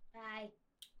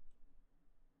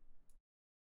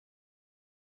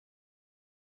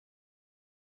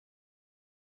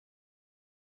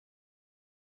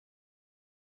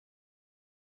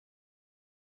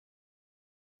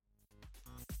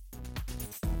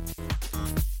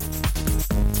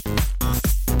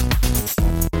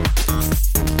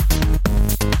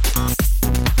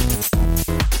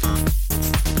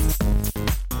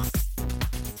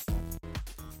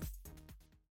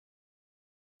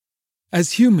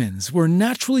 As humans, we're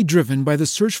naturally driven by the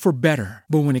search for better.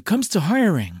 But when it comes to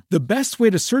hiring, the best way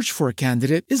to search for a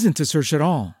candidate isn't to search at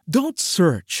all. Don't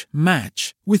search,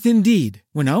 match with Indeed.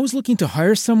 When I was looking to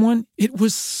hire someone, it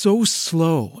was so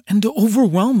slow and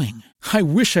overwhelming. I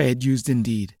wish I had used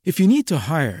Indeed. If you need to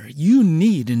hire, you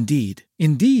need Indeed.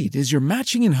 Indeed is your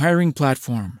matching and hiring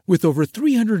platform with over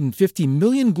 350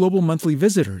 million global monthly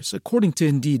visitors, according to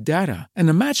Indeed data, and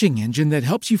a matching engine that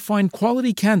helps you find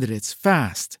quality candidates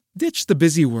fast. Ditch the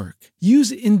busy work.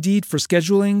 Use Indeed for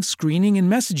scheduling, screening,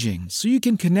 and messaging so you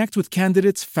can connect with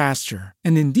candidates faster.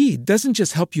 And Indeed doesn't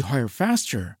just help you hire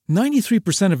faster.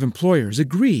 93% of employers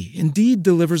agree Indeed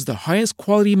delivers the highest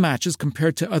quality matches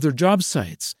compared to other job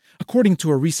sites, according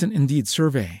to a recent Indeed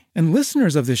survey. And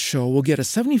listeners of this show will get a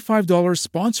 $75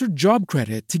 sponsored job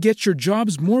credit to get your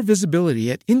jobs more visibility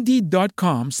at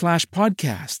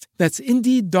Indeed.com/podcast. That's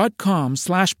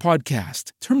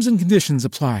Indeed.com/podcast. Terms and conditions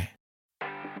apply.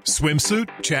 Swimsuit?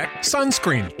 Check.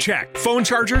 Sunscreen? Check. Phone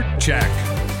charger? Check.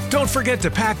 Don't forget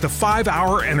to pack the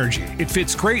 5-Hour Energy. It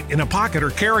fits great in a pocket or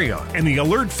carry-on, and the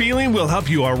alert feeling will help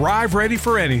you arrive ready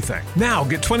for anything. Now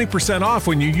get 20% off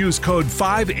when you use code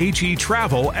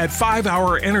 5HETRAVEL at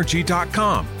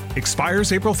 5hourenergy.com.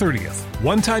 Expires April 30th.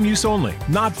 One-time use only.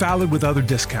 Not valid with other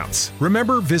discounts.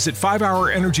 Remember, visit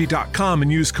 5hourenergy.com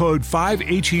and use code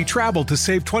 5HETRAVEL to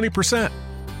save 20%.